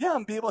 yeah,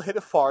 I'm be able to hit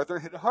it farther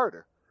and hit it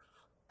harder.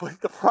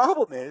 But the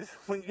problem is,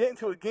 when you get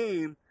into a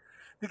game,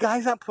 the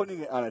guy's not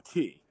putting it on a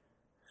tee.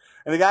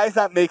 And the guy's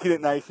not making it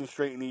nice and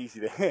straight and easy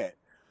to hit.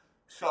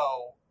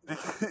 So,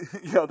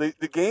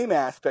 the game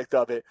aspect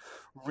of it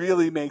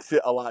really makes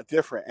it a lot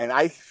different. And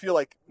I feel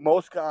like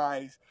most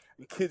guys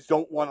and kids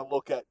don't want to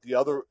look at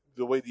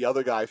the way the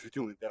other guys are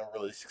doing that are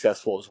really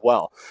successful as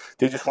well.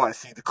 They just want to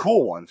see the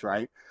cool ones,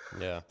 right?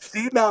 Yeah.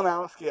 Steve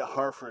Malinowski at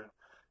Hartford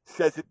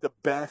says it the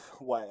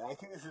best way. I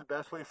think this is the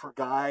best way for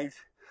guys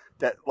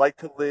that like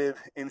to live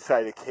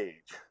inside a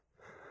cage.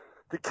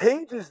 The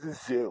cage is the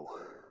zoo.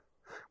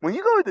 When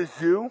you go to the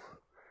zoo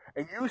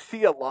and you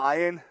see a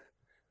lion,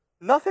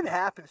 nothing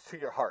happens to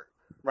your heart,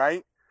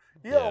 right?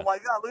 Oh my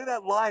God, look at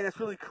that lion. That's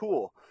really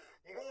cool.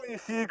 You go and you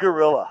see a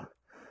gorilla.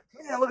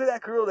 Yeah, look at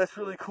that gorilla. That's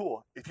really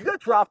cool. If you got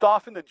dropped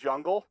off in the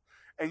jungle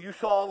and you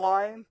saw a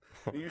lion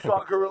and you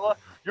saw a gorilla,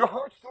 your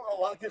heart's doing a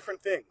lot of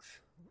different things.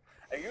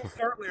 And you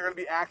certainly are going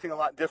to be acting a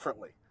lot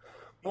differently.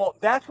 Well,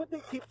 that's what they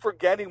keep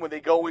forgetting when they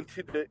go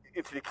into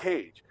the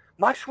cage.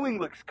 My swing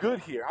looks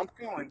good here. I'm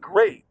feeling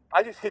great.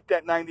 I just hit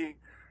that 90.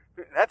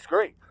 That's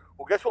great.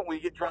 Well, guess what? When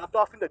you get dropped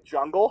off in the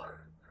jungle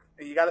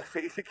and you got to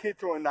face a kid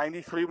throwing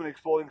 93 with an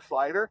exploding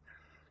slider,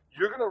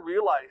 you're going to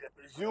realize that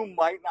the zoo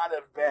might not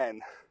have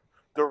been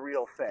the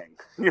real thing.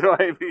 You know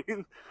what I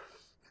mean?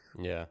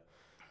 Yeah.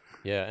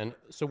 Yeah, and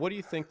so what do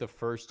you think the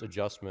first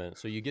adjustment?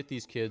 So you get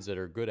these kids that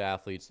are good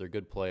athletes, they're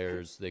good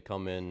players, they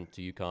come in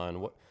to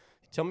UConn.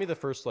 Tell me the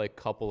first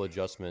couple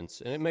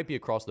adjustments, and it might be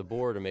across the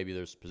board, or maybe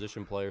there's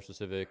position player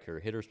specific, or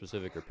hitter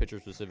specific, or pitcher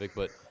specific.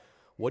 But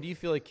what do you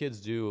feel like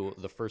kids do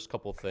the first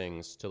couple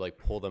things to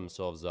pull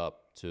themselves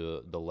up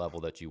to the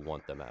level that you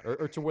want them at,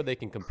 or to where they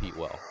can compete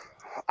well?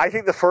 I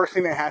think the first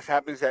thing that has to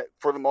happen is that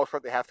for the most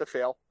part they have to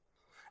fail,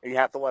 and you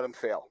have to let them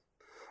fail.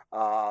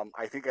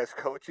 I think as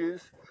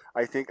coaches,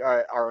 I think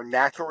our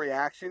natural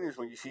reaction is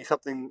when you see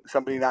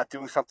somebody not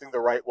doing something the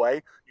right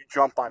way, you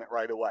jump on it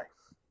right away.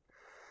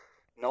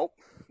 Nope.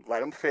 Let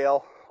them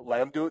fail. Let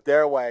them do it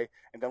their way,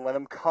 and then let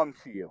them come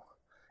to you.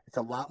 It's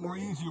a lot more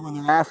easier when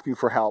they're asking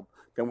for help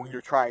than when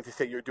you're trying to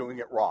say you're doing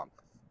it wrong.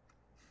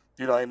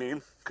 You know what I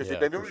mean? Because they've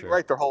been doing it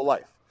right their whole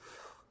life.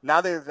 Now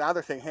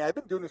they're saying, hey, I've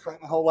been doing this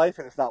right my whole life,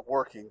 and it's not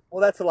working.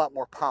 Well, that's a lot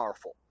more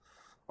powerful.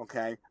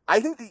 Okay? I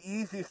think the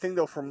easiest thing,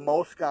 though, for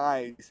most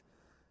guys,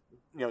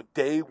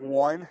 day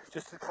one,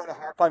 just to kind of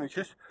harp on, is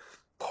just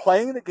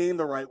playing the game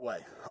the right way.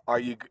 Are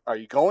you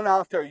going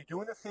out there? Are you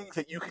doing the things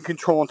that you can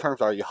control in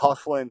terms of, are you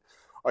hustling?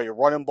 Are you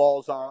running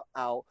balls out?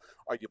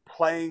 Are you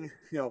playing,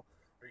 are you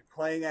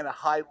playing at a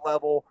high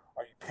level?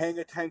 Are you paying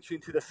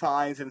attention to the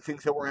signs and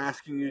things that we're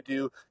asking you to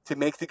do to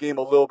make the game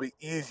a little bit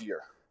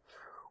easier?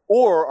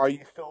 Or are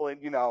you still in,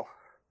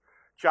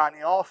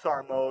 Johnny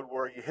All-Star mode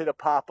where you hit a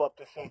pop-up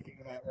to something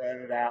and not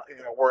run it out,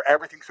 where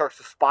everything starts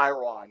to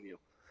spiral on you?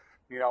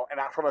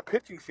 And from a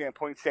pitching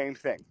standpoint, same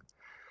thing.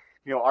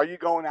 Are you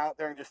going out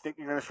there and just think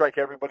you're going to strike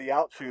everybody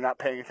out so you're not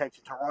paying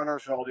attention to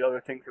runners and all the other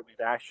things that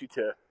we've asked you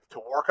to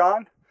work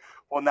on?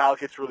 Well, now it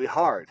gets really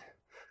hard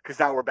because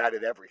now we're bad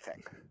at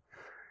everything.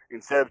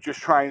 Instead of just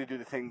trying to do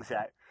the things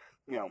that,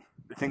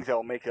 the things that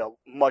will make it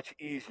much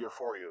easier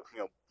for you,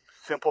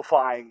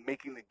 simplifying,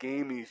 making the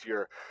game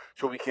easier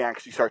so we can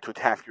actually start to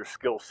attack your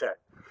skill set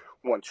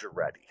once you're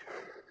ready.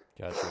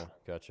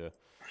 Gotcha.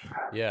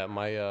 Yeah,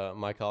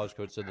 my college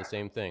coach said the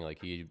same thing.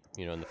 He,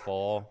 in the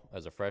fall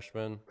as a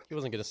freshman, he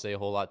wasn't going to say a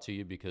whole lot to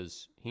you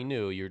because he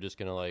knew you were just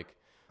going to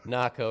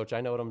nah, coach,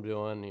 I know what I'm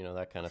doing,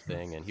 that kind of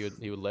thing. And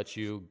he would let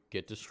you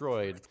get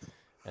destroyed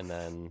and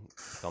then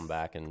come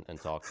back and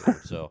talk to him.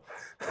 So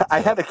I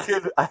had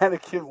a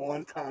kid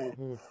one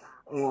time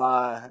who,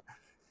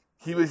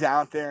 he was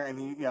out there and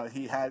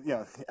he had,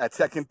 at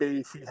second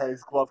base, he had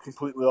his glove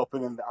completely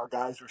open and our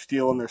guys were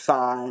stealing his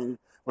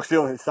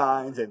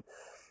signs, and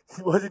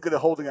he wasn't good at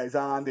holding guys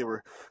on. They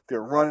were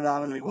running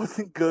on him. He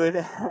wasn't good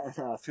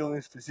at feeling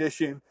his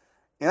position.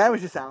 And I was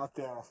just out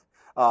there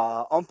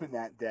umping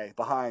that day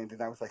behind,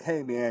 and I was like,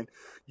 hey, man,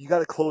 you got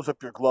to close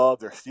up your glove.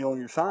 They're stealing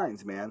your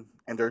signs, man.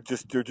 And they're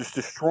just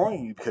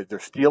destroying you because they're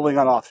stealing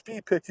on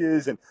off-speed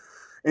pitches. And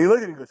he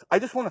looked at me and goes, I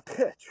just want to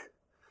pitch.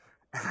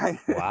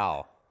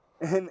 Wow.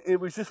 And it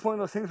was just one of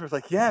those things where it's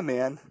like, yeah,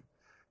 man,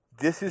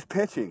 this is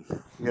pitching,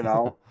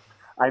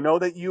 I know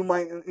that you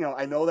might,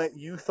 I know that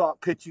you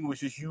thought pitching was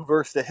just you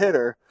versus the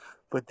hitter,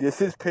 but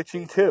this is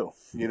pitching too,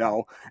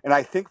 And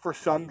I think for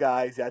some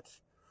guys,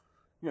 that's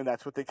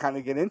what they kind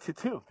of get into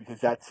too,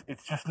 because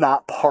it's just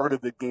not part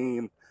of the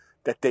game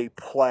that they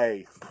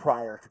play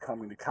prior to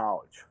coming to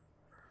college.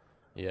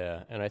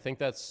 Yeah, and I think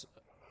that's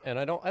And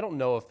I don't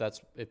know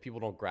if people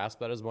don't grasp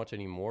that as much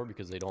anymore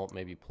because they don't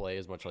maybe play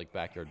as much like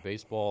backyard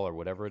baseball or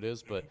whatever it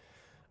is. But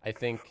I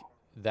think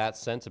that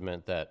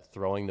sentiment that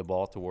throwing the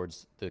ball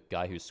towards the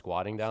guy who's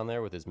squatting down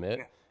there with his mitt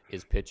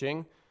is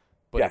pitching,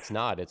 but Yes. it's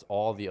not. It's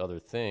all the other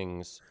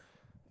things.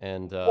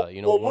 And Well,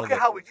 one look of at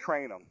the how we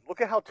train them.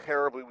 Look at how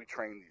terribly we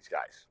train these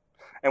guys.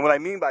 And what I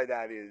mean by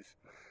that is,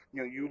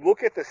 you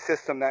look at the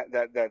system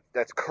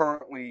that's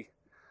currently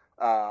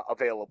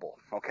available.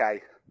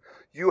 Okay,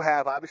 you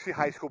have obviously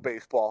high school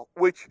baseball,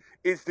 which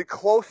is the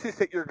closest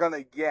that you're going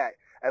to get,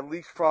 at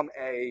least from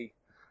a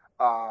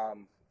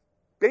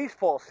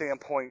baseball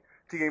standpoint,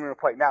 to getting to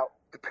play. Now,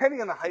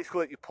 depending on the high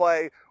school that you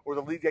play or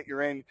the league that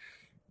you're in,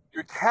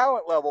 your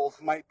talent levels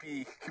might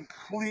be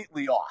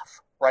completely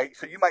off, right?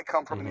 So you might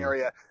come from an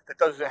area that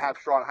doesn't have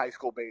strong high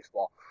school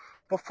baseball.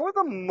 But for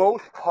the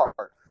most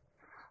part,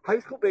 high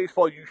school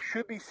baseball, you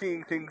should be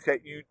seeing things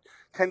that you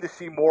tend to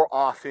see more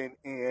often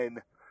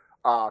in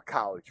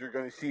college. You're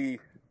going to see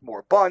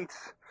more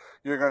bunts.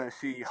 You're going to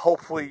see,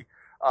 hopefully,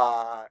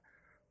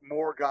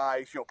 more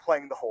guys,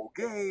 playing the whole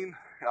game.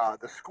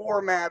 The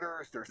score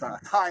matters. There's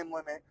not a time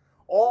limit.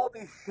 All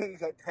these things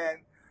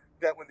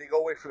that when they go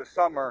away for the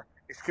summer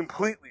is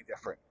completely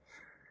different.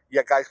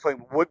 Yet guys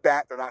playing wood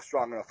bat, they're not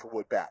strong enough for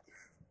wood bat.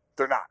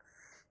 They're not.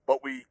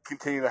 But we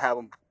continue to have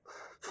them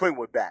swing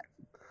wood bat.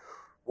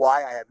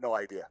 Why? I have no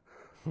idea.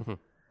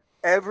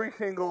 Every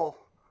single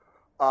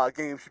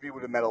game should be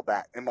with a metal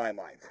bat, in my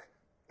mind.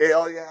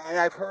 And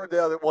I've heard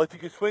if you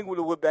can swing with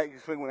a wood bat, you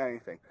can swing with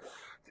anything.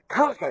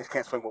 College guys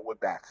can't swing with wood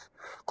bats.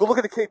 Go look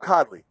at the Cape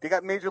Cod League. They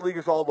got major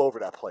leaguers all over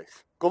that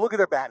place. Go look at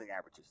their batting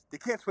averages. They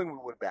can't swing with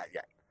a wood bat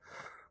yet.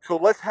 So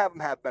let's have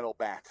them have metal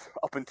bats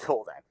up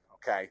until then,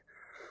 okay?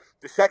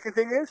 The second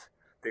thing is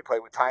they play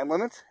with time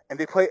limits, and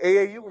they play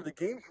AAU where the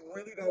games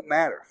really don't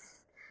matter.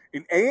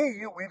 In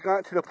AAU, we've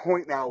gotten to the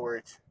point now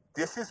where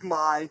this is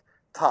my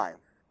time.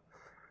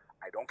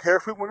 I don't care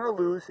if we win or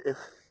lose.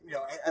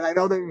 And I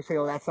know that you're saying,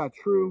 "Oh, that's not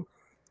true."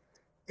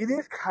 It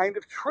is kind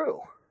of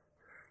true.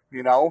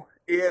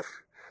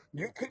 If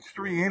you pitch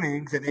 3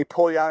 innings and they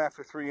pull you out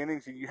after 3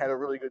 innings and you had a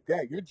really good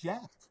day, you're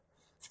jacked.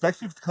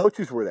 Especially if the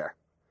coaches were there.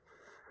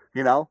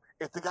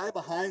 If the guy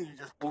behind you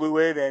just blew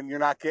it and you're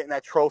not getting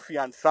that trophy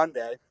on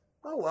Sunday,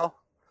 oh well.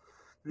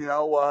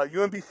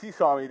 UMBC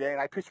saw me today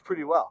and I pitched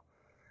pretty well.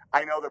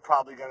 I know they're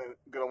probably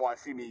gonna want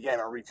to see me again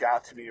or reach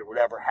out to me or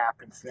whatever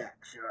happens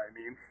next. You know what I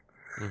mean?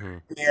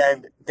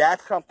 And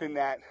that's something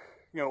that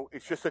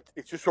it's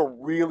just a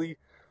really,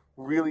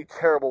 really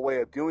terrible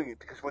way of doing it,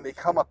 because when they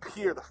come up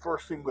here, the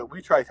first thing that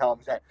we try to tell them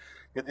is that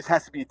this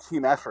has to be a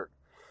team effort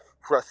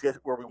for us to get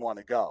where we want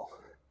to go.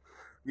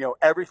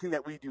 Everything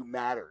that we do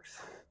matters.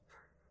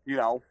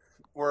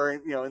 Where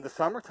in the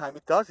summertime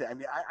it doesn't. I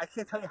mean, I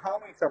can't tell you how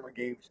many summer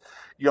games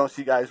you don't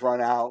see guys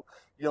run out.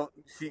 You don't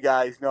see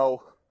guys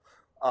know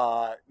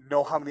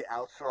how many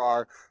outs there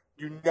are.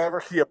 You never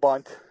see a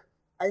bunt.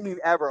 I mean,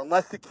 ever,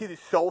 unless the kid is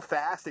so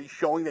fast that he's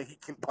showing that he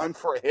can bunt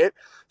for a hit,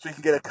 so he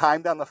can get a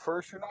time down the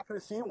first. You're not going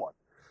to see one.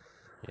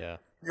 Yeah.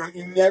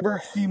 You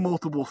never see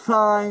multiple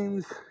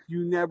signs.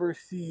 You never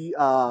see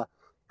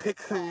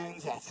pick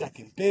signs at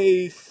second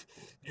base.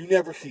 You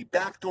never see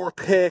backdoor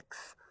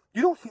picks.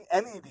 You don't see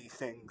any of these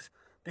things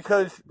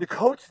because the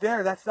coach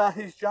there, that's not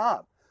his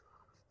job.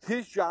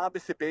 His job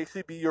is to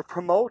basically be your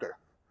promoter.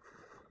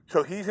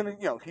 So he's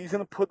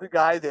gonna put the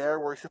guy there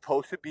where he's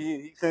supposed to be,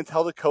 and he's gonna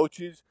tell the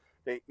coaches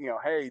that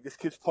hey, this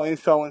kid's playing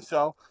so and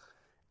so,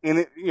 and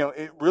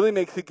it really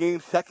makes the game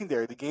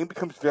secondary. The game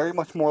becomes very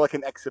much more like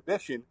an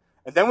exhibition.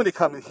 And then when they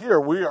come in here,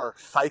 we are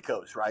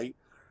psychos, right?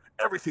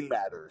 Everything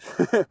matters.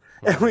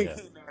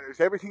 Everything matters.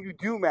 Everything you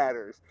do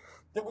matters.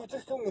 Then we're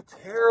just doing a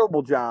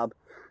terrible job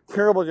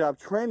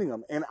training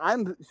them. And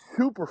I'm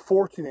super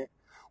fortunate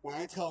when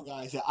I tell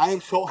guys that I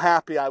am so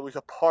happy I was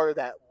a part of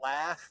that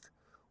last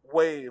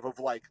wave of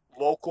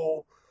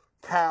local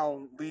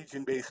town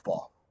Legion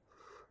baseball,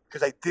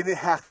 because I didn't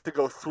have to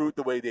go through it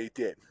the way they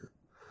did.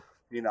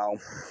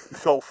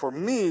 So for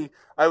me,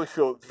 I always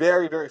feel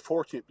very, very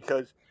fortunate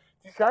because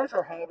these guys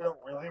are having a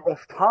really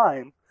rough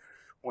time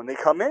when they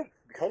come in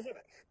because of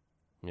it.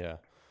 Yeah.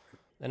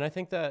 And I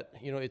think that,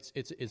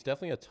 it's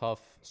definitely a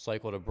tough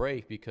cycle to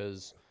break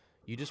because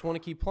you just want to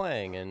keep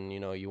playing and,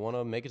 you want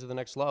to make it to the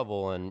next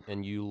level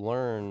and you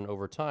learn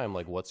over time,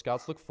 what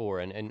scouts look for.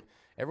 And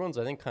everyone's,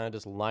 I think, kind of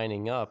just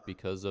lining up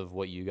because of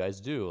what you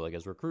guys do,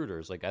 as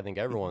recruiters. I think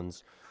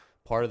everyone's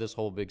part of this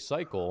whole big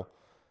cycle.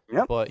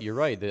 Yep. But you're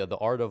right. The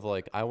art of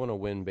I want to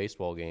win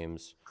baseball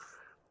games.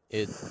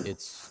 It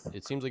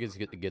seems like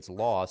it gets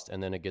lost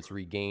and then it gets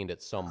regained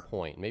at some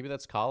point. Maybe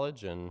that's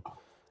college, and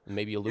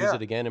maybe you lose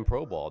it again in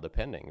pro ball,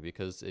 depending,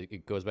 because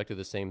it goes back to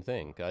the same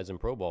thing. Guys in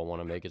pro ball want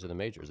to make it to the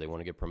majors. They want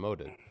to get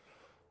promoted.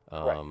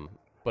 Right.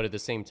 But at the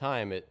same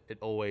time, it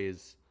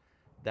always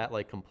that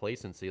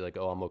complacency,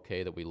 oh, I'm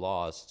okay that we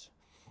lost.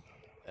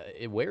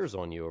 It wears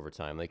on you over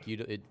time.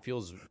 It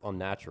feels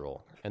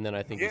unnatural. And then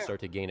I think you start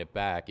to gain it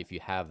back if you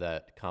have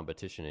that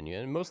competition in you.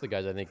 And most of the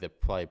guys I think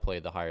that probably play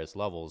at the highest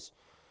levels,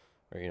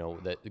 or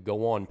that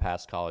go on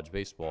past college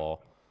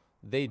baseball,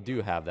 they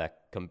do have that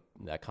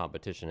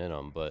competition in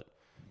them, but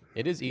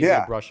it is easy to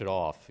Yeah, brush it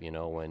off,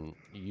 when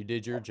you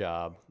did your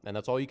job, and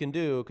that's all you can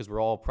do because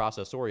we're all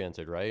process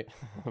oriented, right?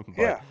 But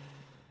yeah,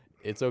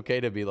 it's okay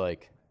to be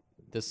like,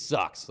 this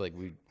sucks. Like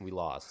we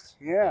lost.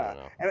 I yeah. don't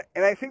know.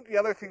 And I think the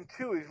other thing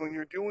too is when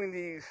you're doing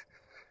these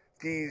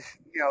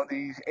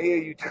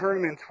AAU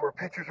tournaments where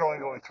pitchers are only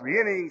going 3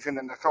 innings and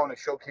then they're throwing a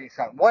showcase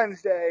on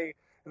Wednesday,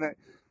 and then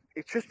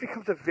it just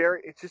becomes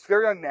it's just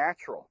very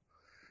unnatural.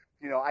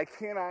 I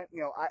cannot,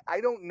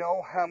 I don't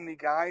know how many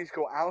guys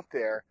go out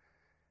there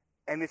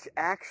and it's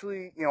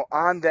actually,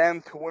 on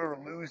them to win or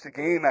lose the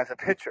game as a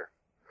pitcher.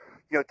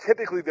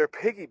 Typically they're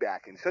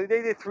piggybacking. So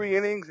they did 3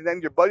 innings and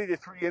then your buddy did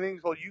 3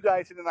 innings. Well, you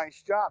guys did a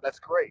nice job. That's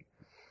great.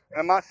 And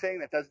I'm not saying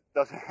that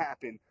doesn't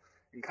happen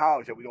in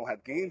college, that we don't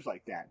have games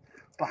like that.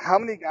 But how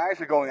many guys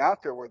are going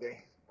out there where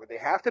they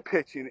have to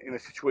pitch in a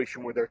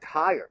situation where they're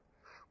tired,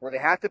 where they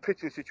have to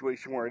pitch in a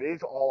situation where it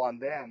is all on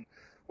them,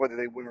 whether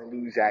they win or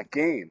lose that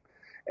game.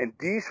 And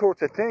these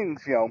sorts of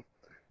things,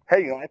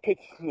 hey, I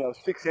pitched,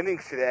 6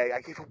 innings today.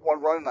 I gave up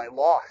 1 run and I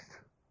lost.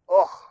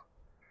 Ugh.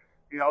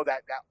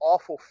 That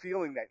awful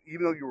feeling that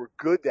even though you were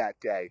good that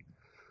day,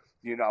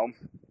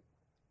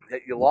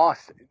 that you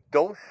lost.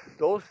 Those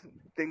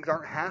things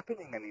aren't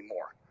happening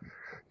anymore.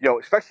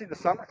 Especially in the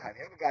summertime.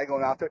 You have a guy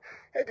going out there,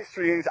 hey, this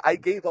 3 innings, I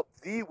gave up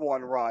the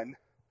 1 run,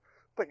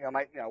 but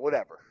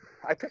whatever.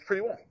 I pitched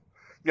pretty well.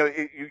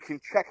 You can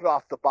check it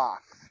off the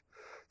box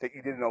that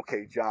you did an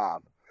okay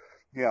job.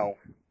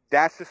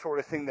 That's the sort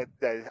of thing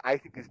that I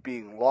think is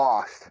being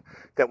lost.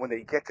 That when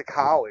they get to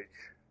college,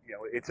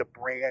 it's a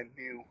brand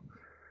new,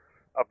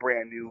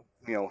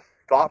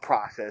 thought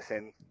process,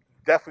 and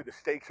definitely the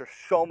stakes are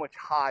so much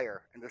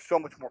higher, and there's so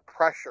much more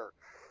pressure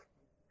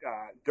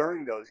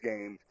during those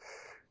games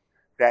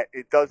that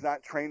it does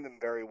not train them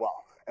very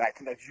well. And I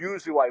think that's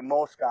usually why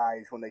most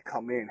guys, when they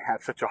come in,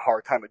 have such a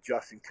hard time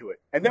adjusting to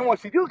it. And then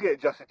once you do get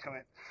adjusted to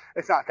it,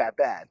 it's not that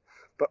bad.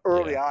 But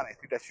early Yeah. on, I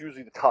think that's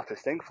usually the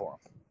toughest thing for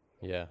them.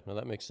 Yeah. No,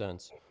 that makes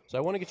sense. So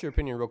I want to get your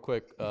opinion real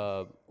quick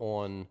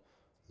on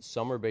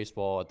summer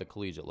baseball at the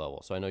collegiate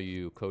level. So I know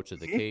you coach at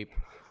the Cape,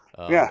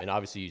 Yeah, and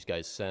obviously you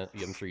guys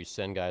I'm sure you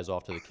send guys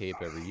off to the Cape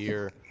every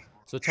year.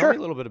 So tell me sure.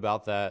 a little bit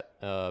about that,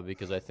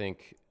 because I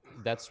think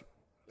that's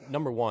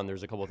number one.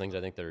 There's a couple of things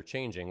I think that are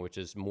changing, which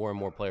is more and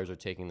more players are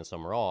taking the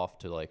summer off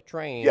to like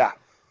train, Yeah,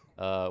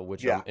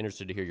 which yeah. I'm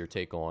interested to hear your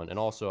take on. And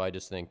also, I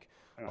just think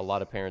a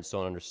lot of parents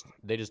don't understand.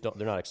 They just don't.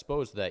 They're not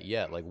exposed to that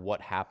yet. Like what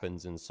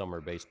happens in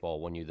summer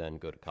baseball when you then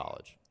go to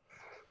college?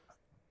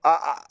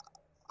 I,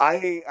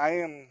 I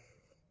am.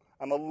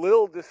 I'm a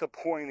little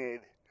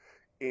disappointed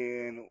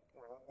in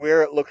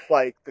where it looks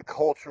like the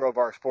culture of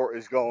our sport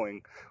is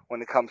going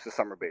when it comes to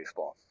summer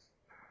baseball.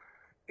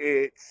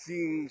 It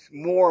seems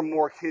more and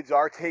more kids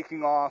are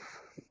taking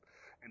off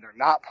and they're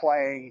not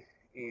playing,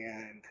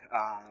 and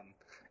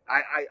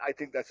I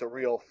think that's a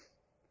real.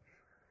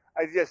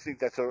 I just think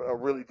that's a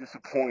really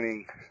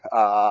disappointing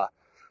uh,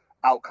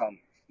 outcome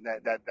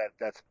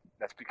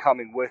that's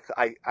becoming with.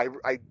 I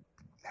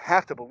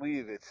have to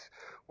believe it's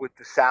with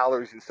the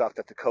salaries and stuff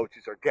that the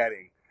coaches are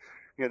getting.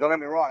 Don't get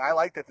me wrong. I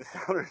like that the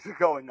salaries are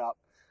going up,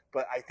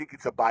 but I think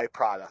it's a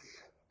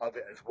byproduct of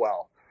it as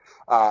well.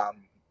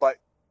 But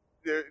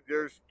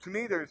there's to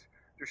me there's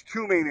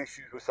two main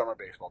issues with summer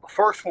baseball. The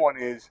first one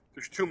is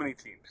there's too many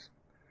teams.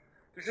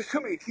 There's just too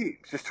many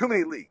teams. There's too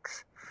many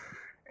leagues.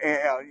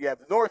 And yeah,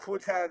 the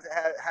Northwoods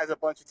has a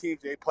bunch of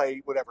teams. They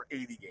play whatever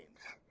 80 games.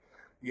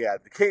 Yeah,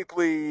 the Cape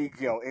League.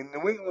 In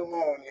New England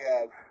alone, you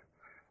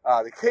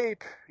have the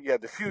Cape, you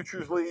have the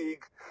Futures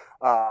League,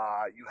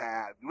 you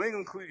have New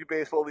England Collegiate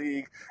Baseball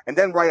League, and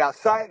then right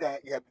outside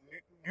that, you have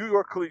New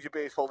York Collegiate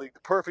Baseball League, the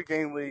Perfect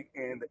Game League,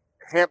 and the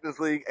Hamptons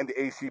League, and the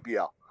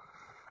ACBL.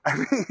 I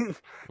mean, Yeah,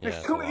 there's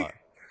it's a too many.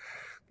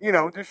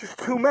 lot. There's just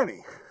too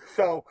many.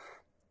 So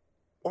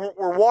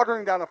we're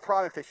watering down a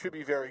product that should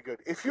be very good.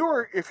 If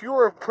you're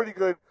a pretty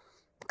good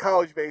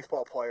college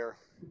baseball player,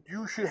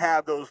 you should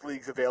have those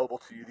leagues available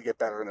to you to get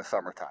better in the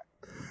summertime.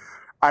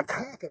 On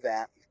top of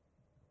that,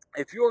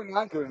 if you're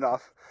not good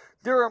enough,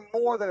 there are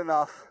more than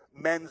enough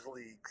men's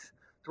leagues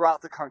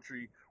throughout the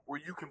country where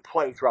you can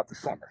play throughout the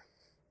summer.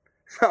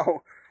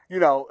 So,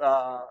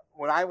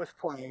 when I was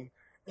playing,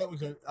 that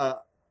was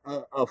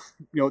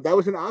that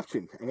was an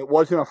option, and it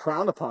wasn't a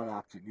frowned upon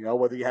option.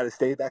 Whether you had to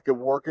stay back and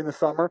work in the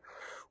summer,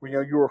 when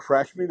you were a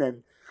freshman,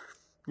 and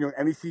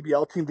any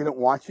CBL team didn't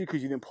want you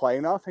because you didn't play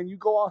enough, and you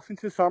go off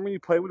into the summer and you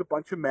play with a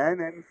bunch of men,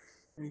 and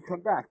you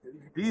come back.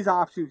 These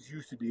options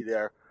used to be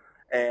there,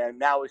 and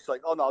now it's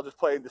like, oh no, I'll just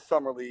play in the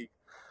summer league.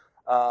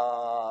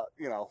 Where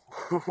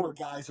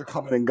guys are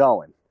coming and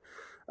going.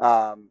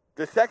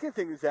 The second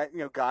thing is that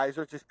guys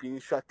are just being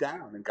shut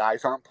down and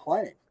guys aren't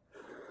playing.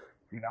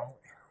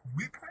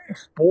 We play a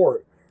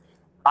sport.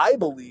 I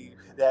believe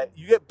that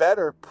you get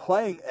better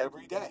playing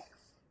every day.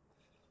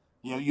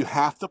 You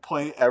have to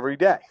play every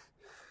day.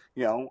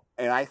 And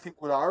I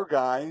think with our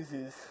guys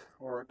is,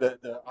 or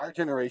our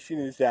generation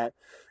is that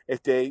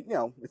if they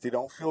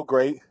don't feel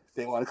great,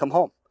 they want to come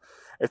home.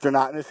 If they're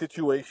not in a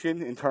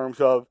situation in terms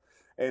of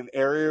an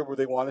area where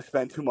they want to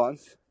spend 2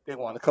 months, they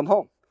want to come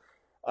home.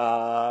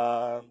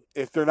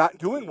 If they're not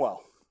doing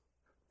well,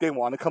 they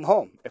want to come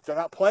home. If they're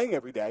not playing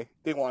every day,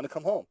 they want to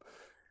come home.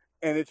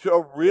 And it's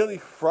a really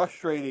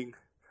frustrating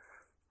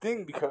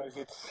thing because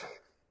it's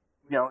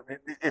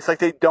like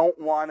they don't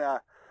want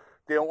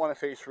to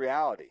face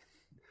reality.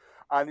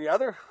 On the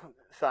other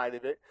side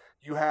of it,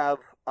 you have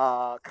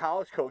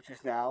college coaches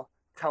now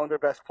telling their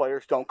best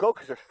players don't go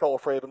because they're so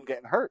afraid of them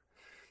getting hurt.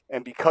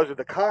 And because of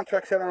the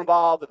contracts that are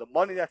involved and the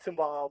money that's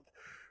involved,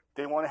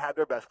 they want to have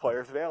their best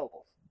players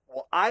available.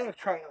 Well, I am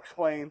trying to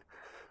explain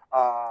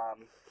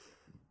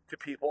to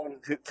people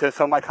and to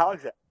some of my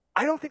colleagues that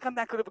I don't think I'm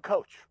that good of a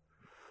coach.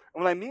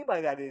 And what I mean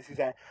by that is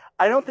that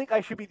I don't think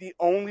I should be the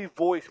only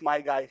voice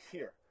my guys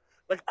hear.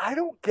 Like, I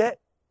don't get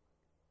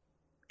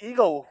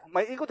ego.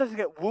 My ego doesn't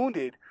get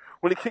wounded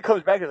when a kid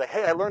comes back and is like,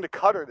 hey, I learned a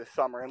cutter this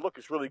summer, and look,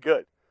 it's really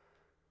good.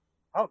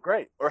 Oh,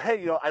 great. Or,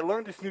 hey, I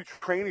learned this new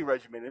training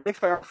regimen. It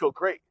makes my arm feel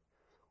great.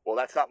 Well,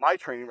 that's not my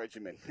training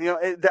regimen.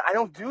 I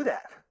don't do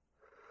that.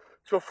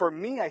 So for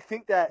me, I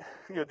think that,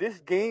 this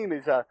game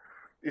is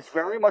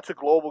very much a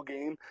global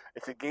game.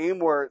 It's a game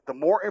where the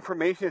more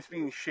information is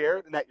being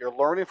shared and that you're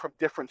learning from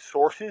different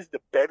sources, the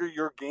better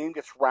your game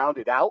gets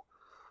rounded out.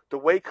 The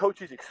way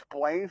coaches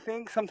explain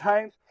things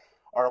sometimes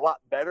are a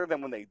lot better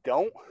than when they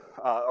don't,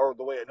 or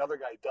the way another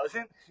guy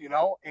doesn't,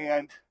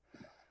 and,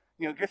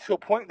 it gets to a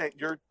point that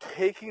you're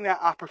taking that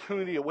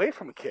opportunity away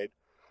from a kid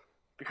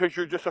because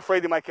you're just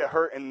afraid they might get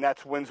hurt and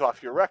that's wins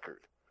off your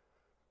record.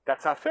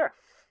 That's not fair.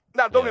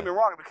 Now, don't get me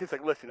wrong, the kid's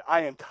like, listen,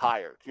 I am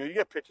tired. You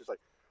get pitches like,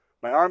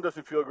 my arm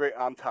doesn't feel great,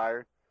 I'm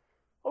tired.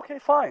 Okay,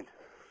 fine.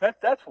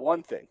 That's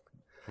one thing.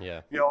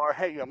 Yeah. Or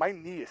hey, my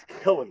knee is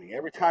killing me.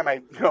 Every time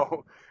I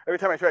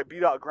try to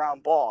beat out a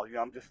ground ball,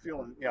 I'm just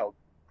feeling,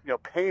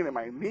 pain in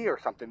my knee or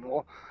something.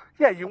 Well,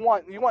 yeah, you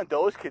want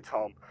those kids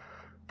home.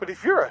 But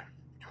if you're a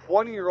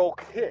 20-year-old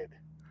kid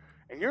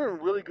and you're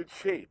in really good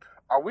shape,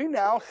 are we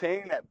now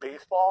saying that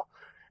baseball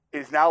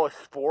is now a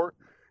sport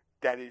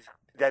that is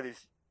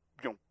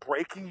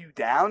breaking you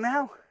down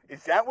now?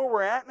 Is that where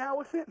we're at now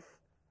with it?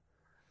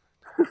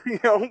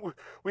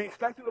 We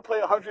expect them to play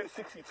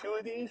 162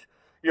 of these,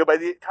 by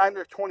the time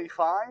they're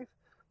 25,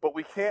 but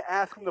we can't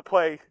ask them to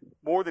play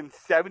more than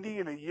 70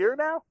 in a year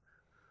now?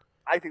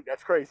 I think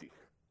that's crazy.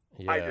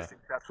 Yeah. I just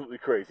think it's absolutely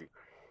crazy.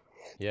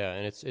 Yeah,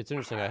 and it's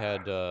interesting. I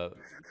had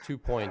 2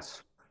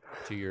 points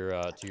to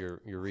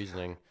your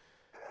reasoning.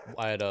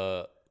 I had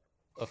a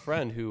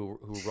friend who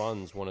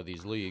runs one of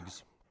these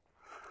leagues,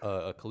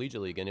 a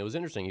collegiate league, and it was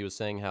interesting. He was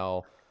saying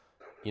how,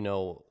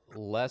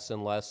 less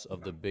and less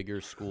of the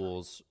bigger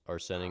schools are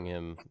sending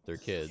him their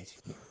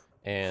kids,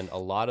 and a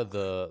lot of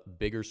the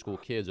bigger school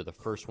kids are the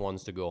first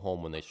ones to go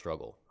home when they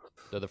struggle.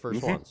 They're the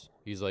first ones.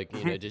 He's like,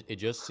 it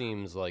just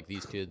seems like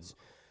these kids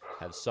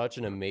have such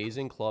an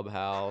amazing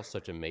clubhouse,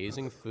 such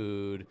amazing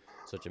food,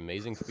 such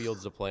amazing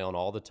fields to play on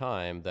all the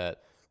time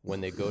that when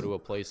they go to a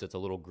place that's a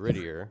little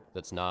grittier,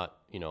 that's not,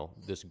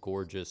 this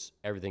gorgeous,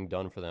 everything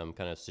done for them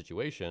kind of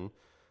situation,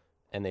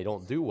 and they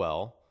don't do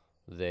well,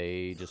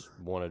 they just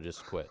want to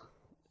just quit.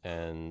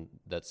 And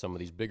that some of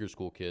these bigger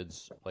school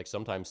kids, like,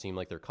 sometimes seem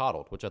like they're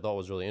coddled, which I thought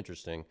was really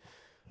interesting.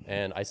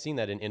 And I seen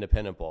that in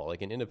independent ball.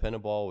 Like in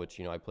independent ball, which,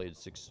 I played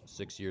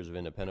six years of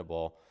independent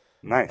ball.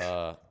 Nice.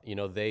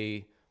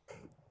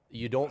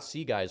 You don't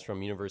see guys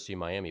from University of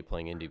Miami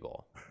playing indie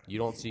ball. You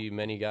don't see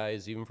many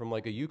guys even from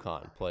like a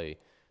UConn play,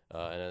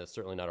 and it's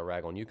certainly not a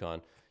rag on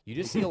UConn. You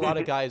just see a lot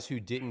of guys who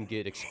didn't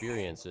get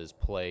experiences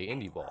play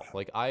indie ball.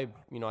 Like I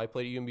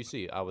played at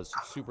UMBC. I was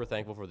super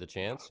thankful for the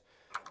chance,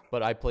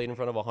 but I played in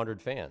front of 100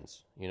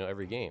 fans,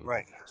 every game.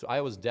 Right. So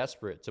I was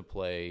desperate to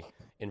play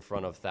in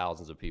front of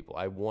thousands of people.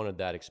 I wanted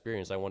that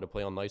experience. I wanted to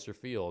play on nicer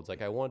fields.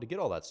 Like I wanted to get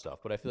all that stuff.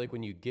 But I feel like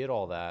when you get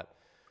all that,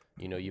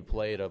 you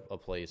play at a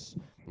place,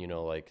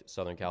 like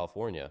Southern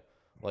California,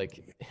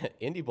 like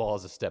indie ball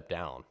is a step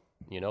down,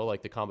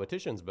 like the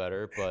competition's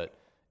better, but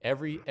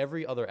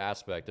every other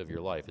aspect of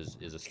your life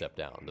is a step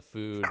down. The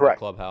food, Correct. The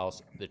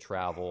clubhouse, the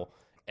travel,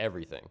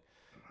 everything.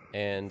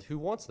 And who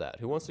wants that?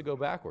 Who wants to go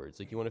backwards?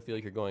 Like you want to feel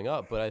like you're going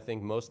up, but I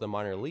think most of the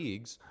minor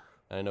leagues,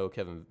 and I know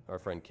Kevin, our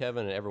friend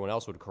Kevin, and everyone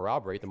else would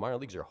corroborate, the minor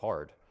leagues are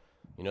hard.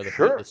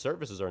 The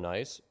services are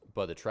nice,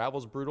 but the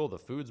travel's brutal, the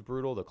food's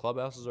brutal, the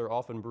clubhouses are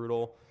often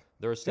brutal.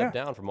 They're a step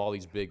down from all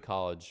these big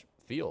college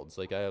fields.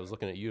 Like I was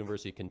looking at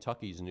University of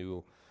Kentucky's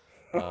new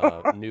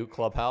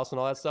clubhouse and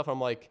all that stuff. I'm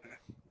like,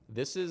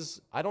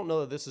 I don't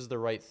know that this is the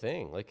right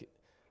thing.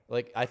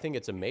 Like I think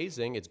it's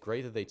amazing. It's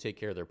great that they take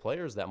care of their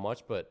players that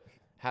much, but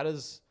how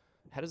does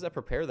that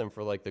prepare them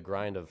for like the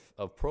grind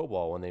of pro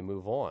ball when they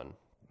move on?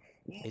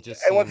 It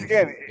just and once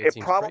again, it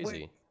seems probably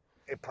crazy.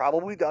 It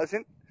probably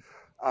doesn't.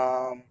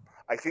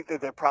 I think that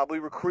they're probably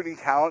recruiting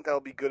talent that'll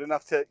be good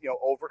enough to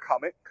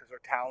overcome it because their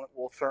talent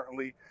will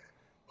certainly,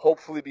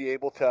 hopefully, be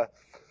able to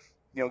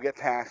get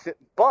past it.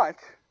 But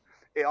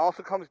it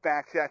also comes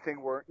back to that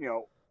thing where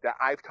that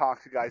I've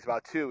talked to guys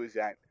about too is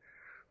that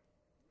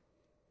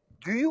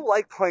do you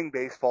like playing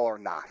baseball or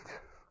not?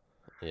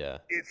 Yeah.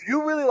 If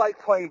you really like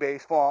playing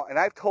baseball, and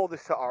I've told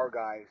this to our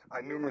guys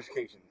on numerous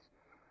occasions,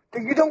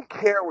 then you don't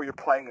care where you're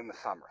playing in the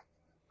summer.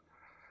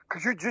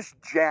 because you're just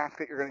jacked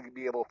that you're going to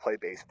be able to play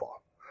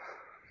baseball,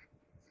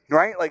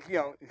 right? Like,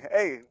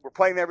 hey, we're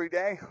playing every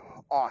day.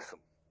 Awesome.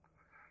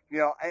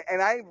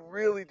 And I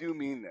really do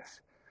mean this.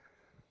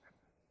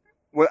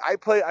 When I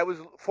was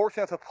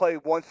fortunate enough to play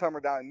one summer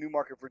down in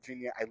Newmarket,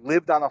 Virginia. I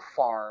lived on a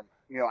farm.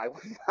 I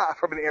was not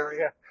from an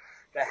area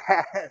that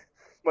had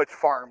much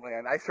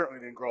farmland. I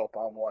certainly didn't grow up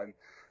on one.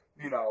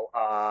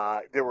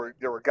 There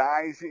were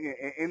guys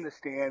in the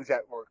stands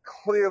that were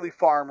clearly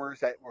farmers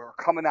that were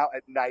coming out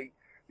at night,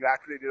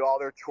 after they did all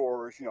their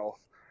chores.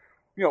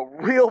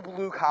 Real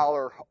blue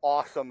collar,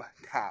 awesome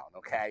town.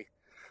 Okay.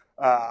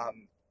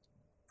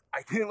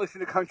 I didn't listen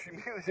to country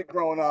music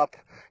growing up.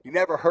 You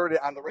never heard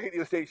it on the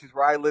radio stations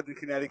where I lived in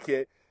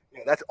Connecticut.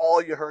 That's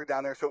all you heard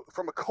down there. So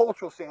from a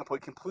cultural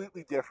standpoint,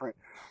 completely different.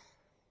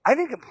 I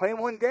didn't complain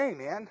one day,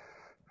 man.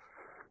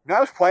 I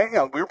was playing.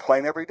 We were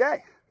playing every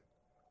day.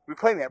 We were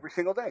playing every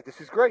single day. This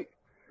is great.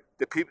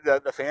 The people,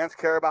 the fans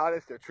care about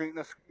us. They're treating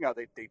us.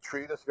 They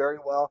treat us very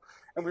well,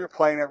 and we were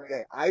playing every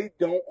day. I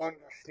don't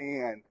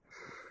understand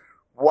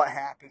what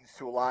happens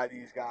to a lot of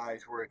these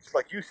guys where it's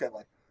like you said,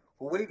 like,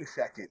 well, wait a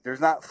second. There's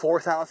not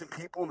 4,000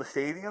 people in the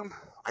stadium.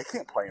 I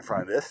can't play in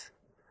front of this.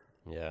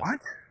 Yeah.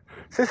 What?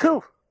 Says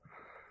who?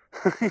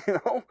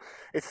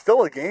 It's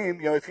still a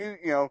game.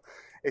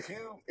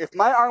 If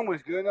my arm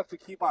was good enough to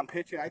keep on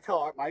pitching, I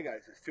tell my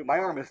guys this too. My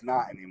arm is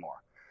not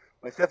anymore.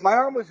 Like, if my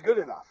arm was good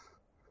enough,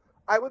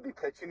 I would be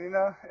pitching in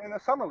a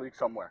summer league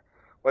somewhere,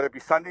 whether it be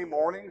Sunday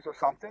mornings or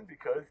something,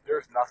 because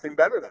there's nothing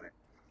better than it.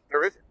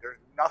 There isn't. There's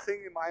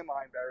nothing in my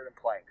mind better than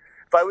playing.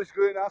 If I was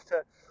good enough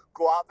to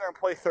go out there and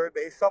play third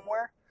base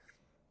somewhere,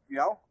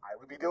 I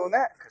would be doing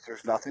that, because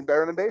there's nothing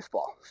better than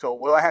baseball. So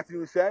what do I have to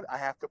do instead? I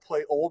have to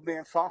play old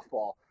man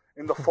softball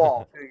in the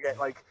fall to get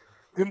like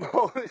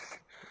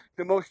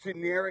the most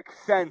generic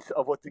sense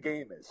of what the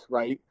game is,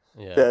 right?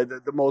 Yeah.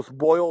 The most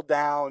boiled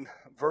down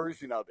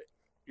version of it,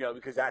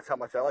 because that's how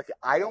much I like it.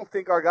 I don't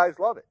think our guys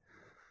love it.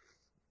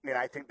 And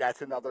I think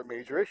that's another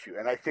major issue.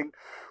 And I think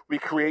we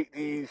create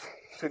these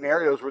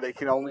scenarios where they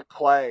can only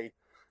play,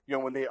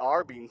 when they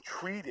are being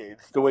treated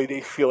the way they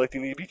feel like they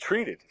need to be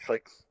treated. It's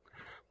like,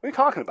 what are you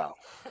talking about?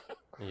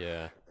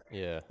 Yeah.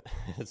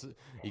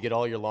 You get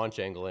all your launch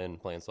angle in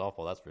playing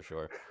softball, that's for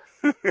sure.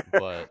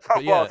 But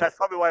yeah, well, that's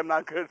probably why I'm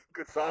not good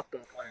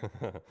softball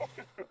player.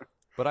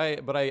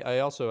 But I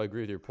also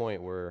agree with your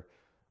point where,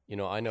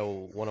 I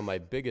know one of my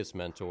biggest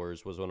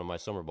mentors was one of my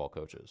summer ball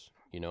coaches,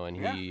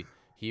 and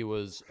he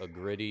was a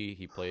gritty.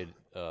 He played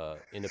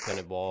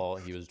independent ball.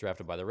 He was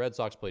drafted by the Red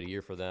Sox, played a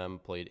year for them,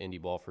 played indie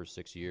ball for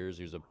 6 years.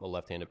 He was a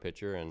left-handed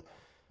pitcher, and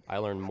I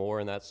learned more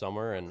in that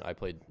summer, and I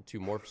played 2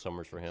 more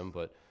summers for him.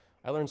 But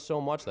I learned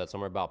so much that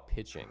summer about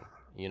pitching.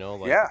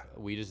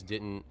 We just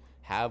didn't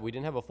have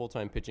a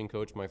full-time pitching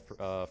coach my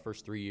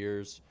first 3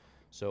 years.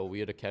 So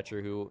we had a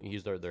catcher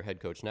he's their head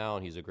coach now,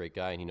 and he's a great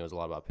guy, and he knows a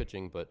lot about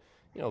pitching. But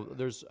I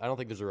don't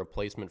think there's a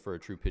replacement for a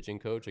true pitching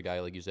coach, a guy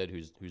like you said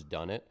who's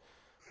done it.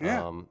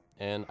 Yeah.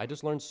 And I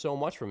just learned so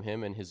much from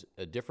him and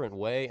a different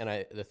way.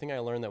 And the thing I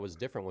learned that was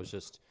different was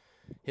just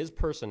his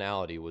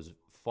personality was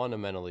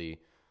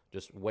fundamentally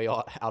just way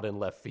out in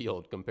left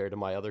field compared to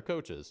my other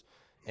coaches.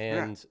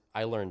 And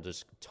I learned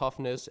just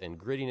toughness and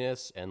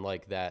grittiness and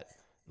like that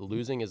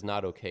losing is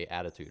not okay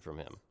attitude from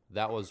him.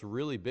 That was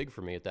really big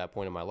for me at that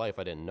point in my life.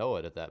 I didn't know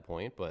it at that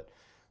point, but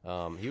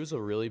he was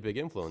a really big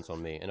influence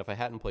on me. And if I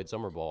hadn't played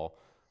summer ball,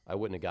 I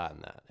wouldn't have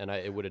gotten that. And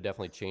it would have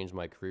definitely changed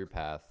my career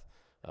path,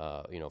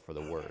 for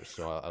the worse.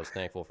 So I was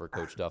thankful for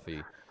Coach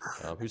Duffy,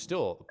 who's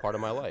still part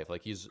of my life.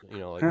 Like he's,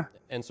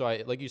 and so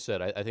like you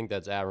said, I think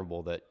that's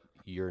admirable that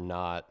you're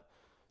not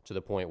to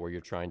the point where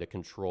you're trying to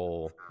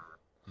control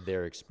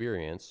their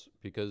experience,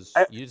 because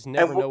you just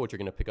never know what you're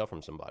going to pick up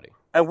from somebody.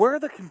 And where are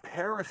the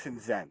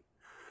comparisons then?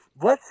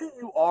 Let's say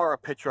you are a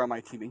pitcher on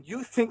my team and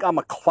you think I'm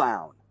a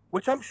clown,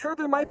 which I'm sure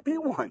there might be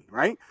one,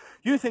 right?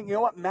 You think, you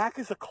know what, Mac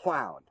is a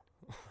clown.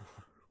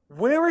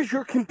 Where is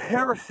your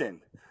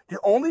comparison? The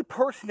only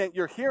person that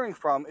you're hearing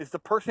from is the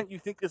person that you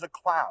think is a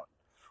clown,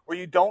 or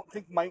you don't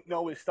think might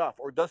know his stuff,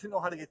 or doesn't know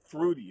how to get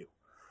through to you.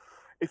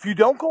 If you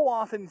don't go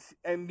off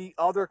and meet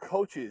other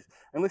coaches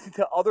and listen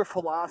to other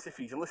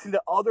philosophies and listen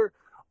to other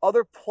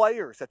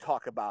players that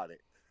talk about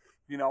it,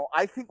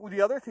 I think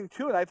the other thing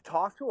too, and I've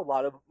talked to a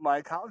lot of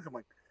my colleagues, I'm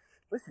like,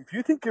 listen, if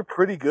you think you're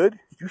pretty good,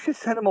 you should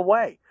send them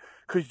away,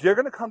 because they're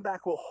going to come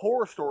back with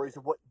horror stories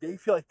of what they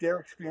feel like their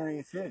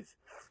experience is.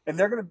 And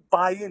they're going to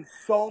buy in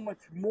so much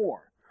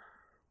more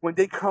when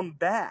they come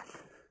back,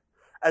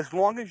 as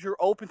long as you're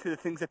open to the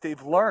things that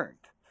they've learned.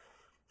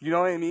 You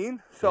know what I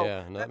mean? So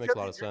yeah, that makes a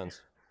lot of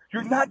sense.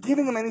 You're not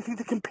giving them anything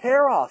to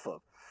compare off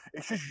of.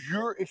 It's just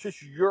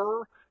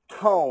your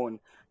tone,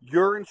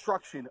 your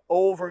instruction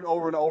over and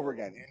over and over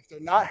again. And if they're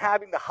not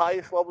having the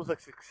highest levels of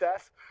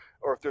success,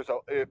 or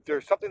if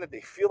there's something that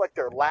they feel like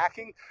they're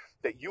lacking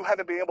that you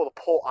haven't been able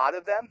to pull out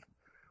of them,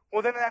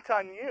 well, then that's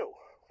on you.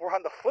 Or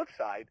on the flip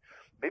side,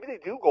 maybe they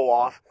do go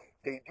off,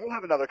 they do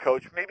have another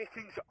coach, maybe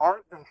things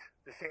aren't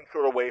the same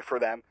sort of way for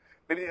them,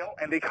 maybe they don't,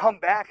 and they come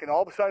back and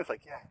all of a sudden it's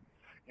like, yeah,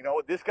 you know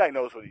what, this guy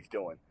knows what he's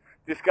doing.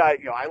 this guy,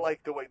 I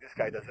like the way this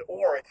guy does it.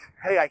 Or it's,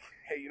 hey,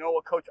 you know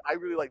what, coach, I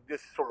really like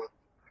this sort of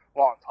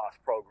long toss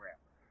program.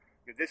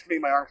 This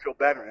made my arm feel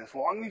better. And as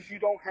long as you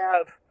don't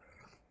have,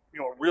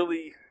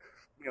 really,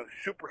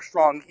 super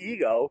strong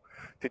ego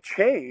to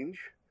change,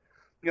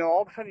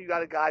 all of a sudden you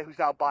got a guy who's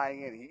now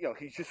buying in.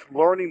 He's just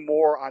learning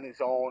more on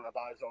his own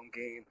about his own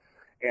game.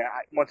 And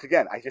once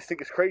again, I just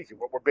think it's crazy.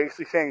 What we're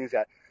basically saying is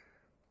that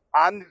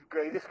I'm the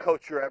greatest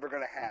coach you're ever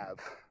going to have.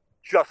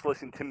 Just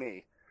listen to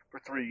me for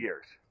 3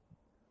 years.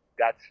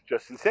 That's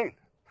just insane.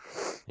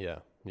 Yeah,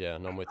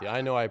 no, I'm with you.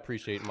 I know I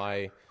appreciate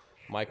my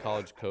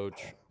college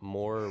coach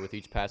more with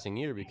each passing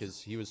year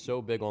because he was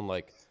so big on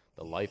like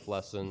the life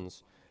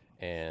lessons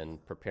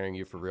and preparing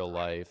you for real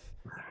life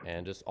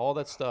and just all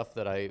that stuff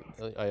that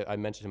I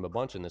mentioned him a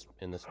bunch in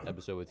this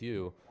episode with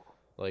you.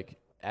 Like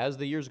as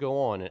the years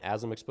go on and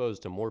as I'm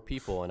exposed to more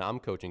people and I'm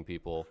coaching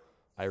people,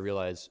 I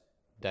realize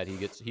that he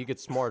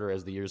gets smarter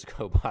as the years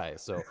go by.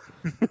 So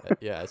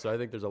so I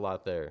think there's a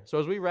lot there. So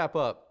as we wrap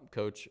up,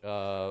 Coach,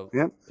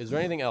 is there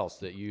anything else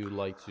that you'd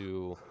like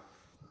to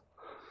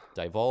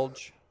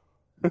divulge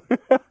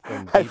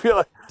from I feel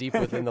like deep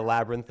within the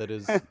labyrinth that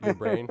is your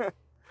brain?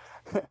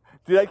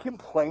 Did I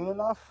complain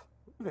enough?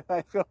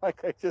 I feel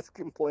like I just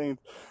complained.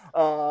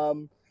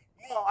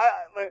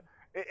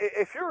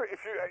 If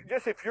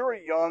you're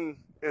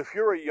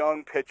a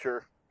young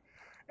pitcher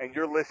and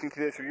you're listening to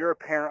this, or you're a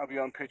parent of a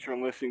young pitcher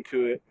and listening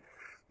to it,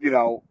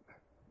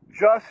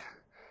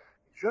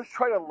 just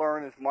try to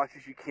learn as much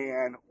as you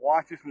can,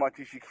 watch as much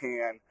as you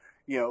can.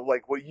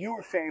 Like what you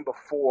were saying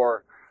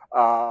before,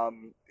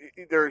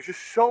 there's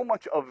just so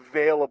much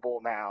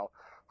available now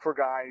for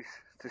guys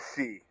to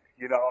see.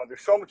 There's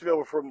so much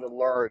available for them to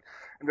learn,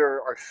 and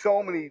there are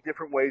so many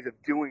different ways of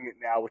doing it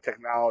now with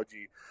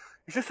technology.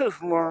 You just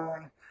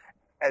learn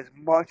as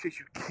much as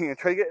you can.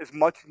 Try to get as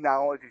much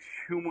knowledge as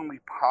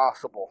humanly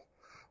possible,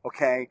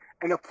 okay?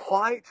 And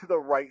apply it to the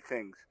right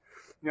things.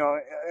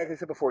 Like I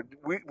said before,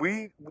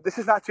 this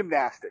is not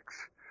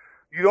gymnastics.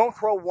 You don't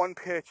throw one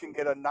pitch and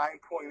get a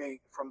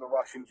 9.8 from the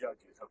Russian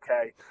judges,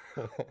 okay?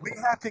 We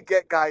have to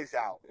get guys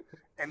out.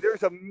 And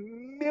there's a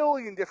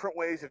million different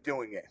ways of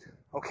doing it,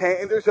 okay?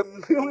 And there's a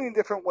million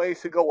different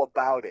ways to go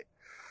about it.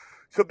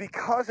 So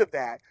because of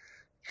that,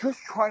 just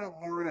try to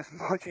learn as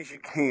much as you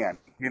can,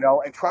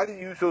 and try to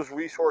use those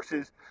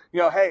resources.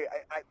 Hey,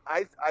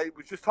 I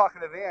was just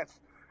talking to Vance.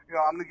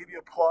 I'm going to give you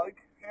a plug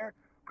here,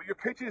 but Your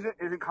Pitch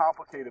Isn't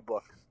Complicated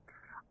book.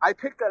 I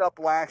picked that up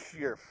last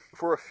year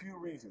for a few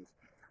reasons.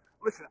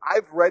 Listen,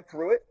 I've read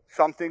through it.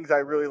 Some things I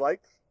really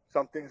liked.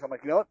 Some things I'm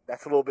like, what?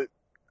 That's a little bit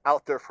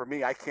out there for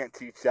me. I can't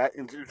teach that,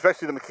 and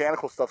especially the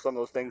mechanical stuff, some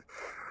of those things.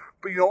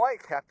 But you know why I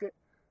kept it?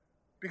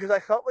 Because I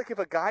felt like if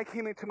a guy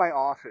came into my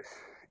office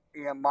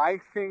and my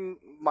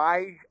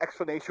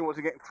explanation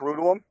wasn't getting through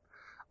to him,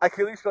 I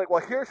could at least be like,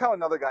 well, here's how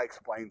another guy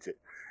explains it.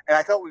 And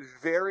I thought it was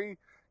very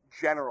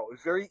general. It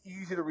was very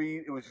easy to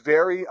read. It was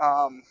very,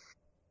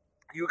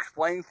 you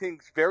explain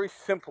things very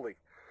simply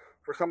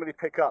for somebody to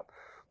pick up.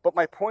 But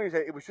my point is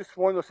that it was just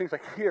one of those things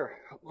like, here,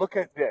 look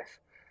at this.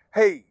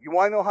 Hey, you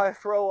want to know how to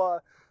throw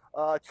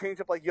a change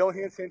up like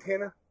Johan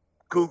Santana?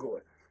 Google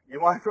it.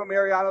 You want to throw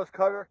Mariano's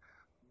cutter?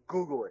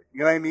 Google it. You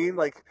know what I mean?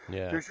 Like,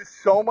 There's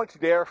just so much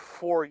there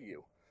for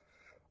you.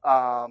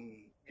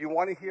 You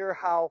want to hear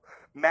how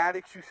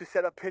Maddox used to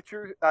set up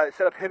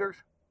hitters?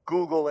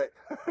 Google it.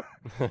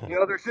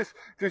 There's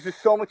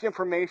just so much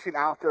information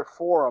out there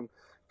for them.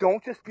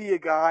 Don't just be a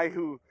guy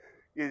who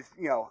is,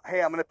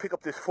 hey, I'm going to pick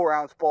up this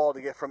 4-ounce ball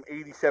to get from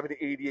 87 to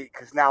 88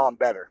 because now I'm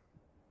better.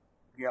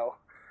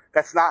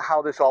 That's not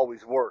how this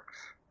always works.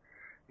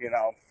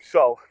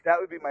 So that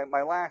would be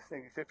my last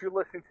thing. Is if you're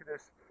listening to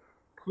this,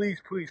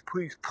 please,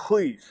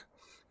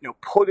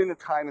 put in the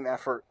time and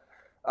effort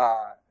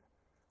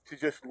to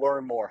just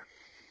learn more.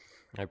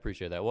 I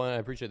appreciate that. Well, I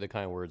appreciate the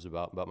kind words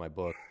about my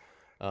book.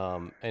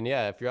 And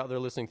yeah, if you're out there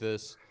listening to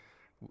this,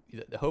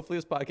 hopefully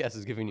this podcast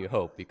is giving you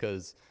hope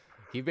because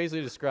he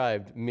basically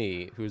described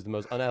me, who's the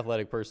most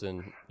unathletic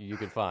person you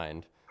could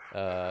find.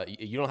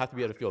 You don't have to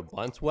be able to field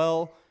bunts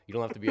well. You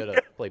don't have to be able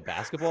to play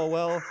basketball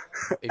well.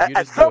 If you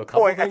just do a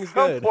couple things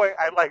good. At some point,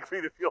 I'd like for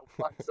you to field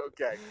bunts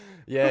okay.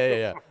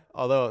 Yeah.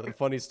 Although,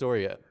 funny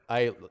story,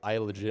 I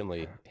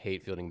legitimately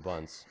hate fielding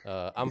bunts.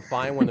 I'm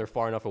fine when they're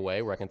far enough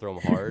away where I can throw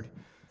them hard,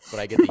 but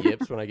I get the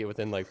yips when I get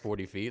within like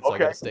 40 feet, so I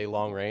got to stay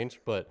long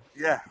range. But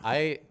yeah,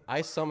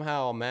 I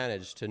somehow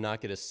managed to not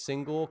get a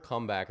single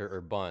comebacker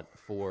or bunt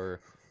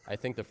for, I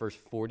think, the first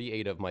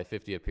 48 of my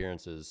 50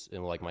 appearances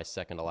in like my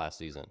second to last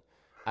season.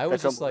 I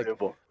was just like,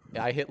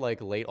 I hit like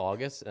late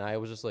August, and I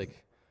was just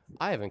like,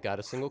 I haven't got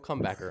a single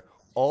comebacker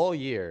all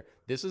year.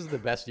 This is the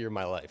best year of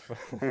my life.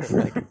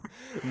 Like,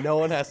 no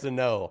one has to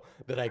know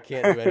that I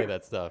can't do any of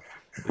that stuff.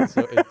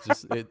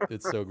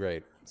 It's so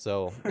great.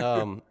 So,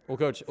 well,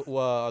 Coach,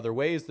 are there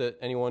ways that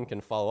anyone can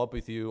follow up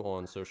with you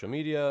on social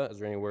media? Is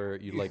there anywhere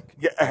you'd like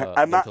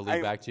them to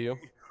lead back to you?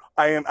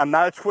 I'm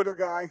not a Twitter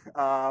guy.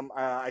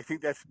 I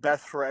think that's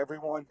best for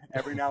everyone.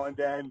 Every now and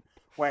then,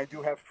 when I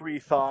do have free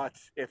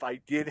thoughts, if I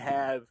did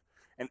have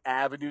an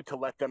avenue to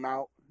let them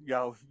out.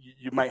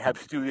 You might have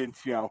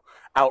students,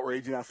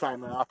 outraging outside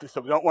my office,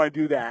 so we don't want to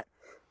do that.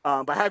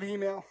 But I have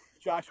email,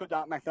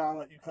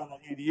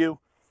 joshua.mcdonald@uconn.edu.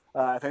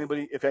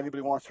 If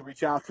anybody wants to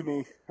reach out to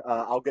me,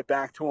 I'll get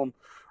back to them.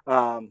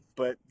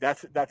 But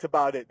that's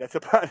about it. That's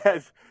about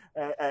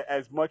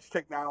as much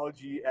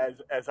technology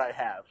as I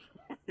have.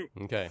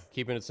 Okay,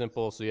 keeping it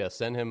simple. So yeah,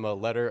 send him a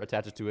letter,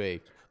 attach it to a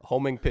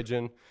homing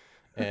pigeon,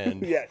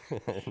 and Yes.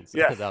 send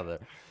Yes. it out there.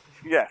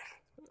 Yes.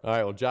 All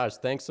right, well, Josh,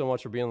 thanks so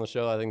much for being on the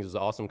show. I think this is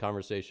an awesome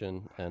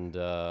conversation, and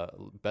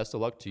best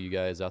of luck to you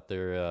guys out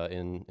there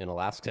in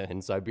Alaska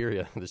and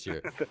Siberia this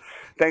year.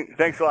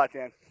 Thanks a lot,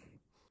 Dan.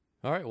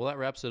 All right, well, that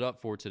wraps it up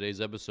for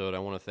today's episode. I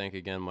want to thank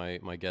again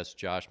my guest,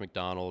 Josh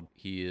McDonald.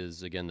 He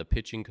is, again, the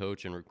pitching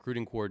coach and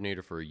recruiting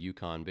coordinator for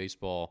UConn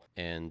baseball.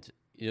 And,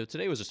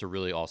 today was just a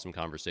really awesome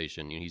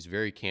conversation. He's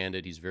very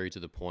candid. He's very to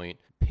the point.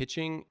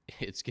 Pitching,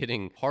 it's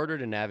getting harder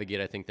to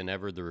navigate, I think, than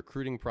ever. The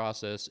recruiting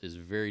process is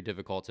very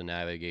difficult to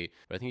navigate.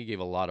 But I think he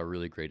gave a lot of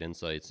really great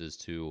insights as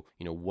to,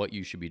 what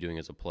you should be doing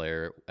as a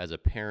player, as a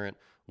parent,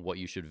 what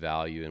you should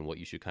value and what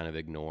you should kind of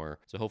ignore.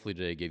 So hopefully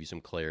today gave you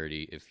some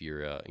clarity if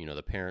you're,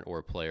 the parent or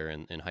a player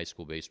in high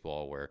school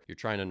baseball where you're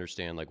trying to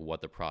understand like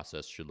what the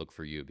process should look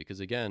for you. Because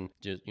again,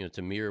 just,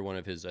 to mirror one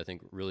of his, I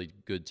think, really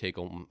good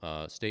take-home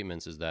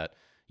statements is that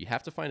you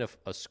have to find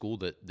a school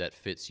that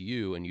fits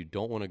you, and you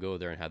don't want to go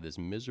there and have this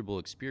miserable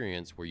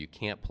experience where you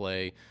can't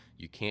play,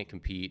 you can't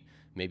compete,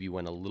 maybe you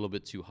went a little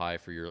bit too high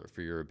for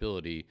your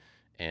ability,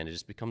 and it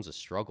just becomes a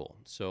struggle.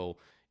 So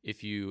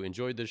if you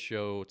enjoyed this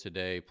show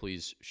today,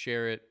 please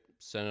share it,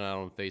 send it out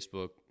on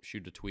Facebook,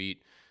 shoot a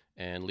tweet,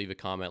 and leave a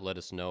comment. Let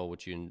us know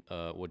what you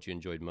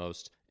enjoyed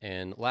most.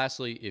 And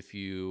lastly, if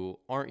you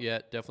aren't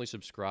yet, definitely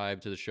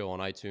subscribe to the show on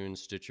iTunes,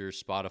 Stitcher,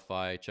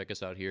 Spotify. Check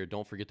us out here.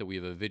 Don't forget that we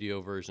have a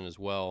video version as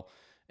well,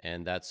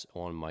 and that's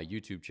on my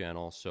YouTube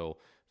channel. So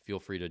feel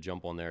free to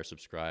jump on there,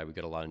 subscribe. We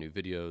got a lot of new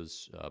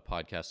videos,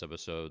 podcast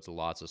episodes,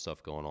 lots of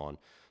stuff going on.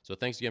 So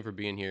thanks again for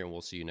being here, and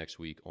we'll see you next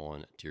week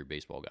on Dear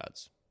Baseball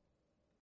Gods.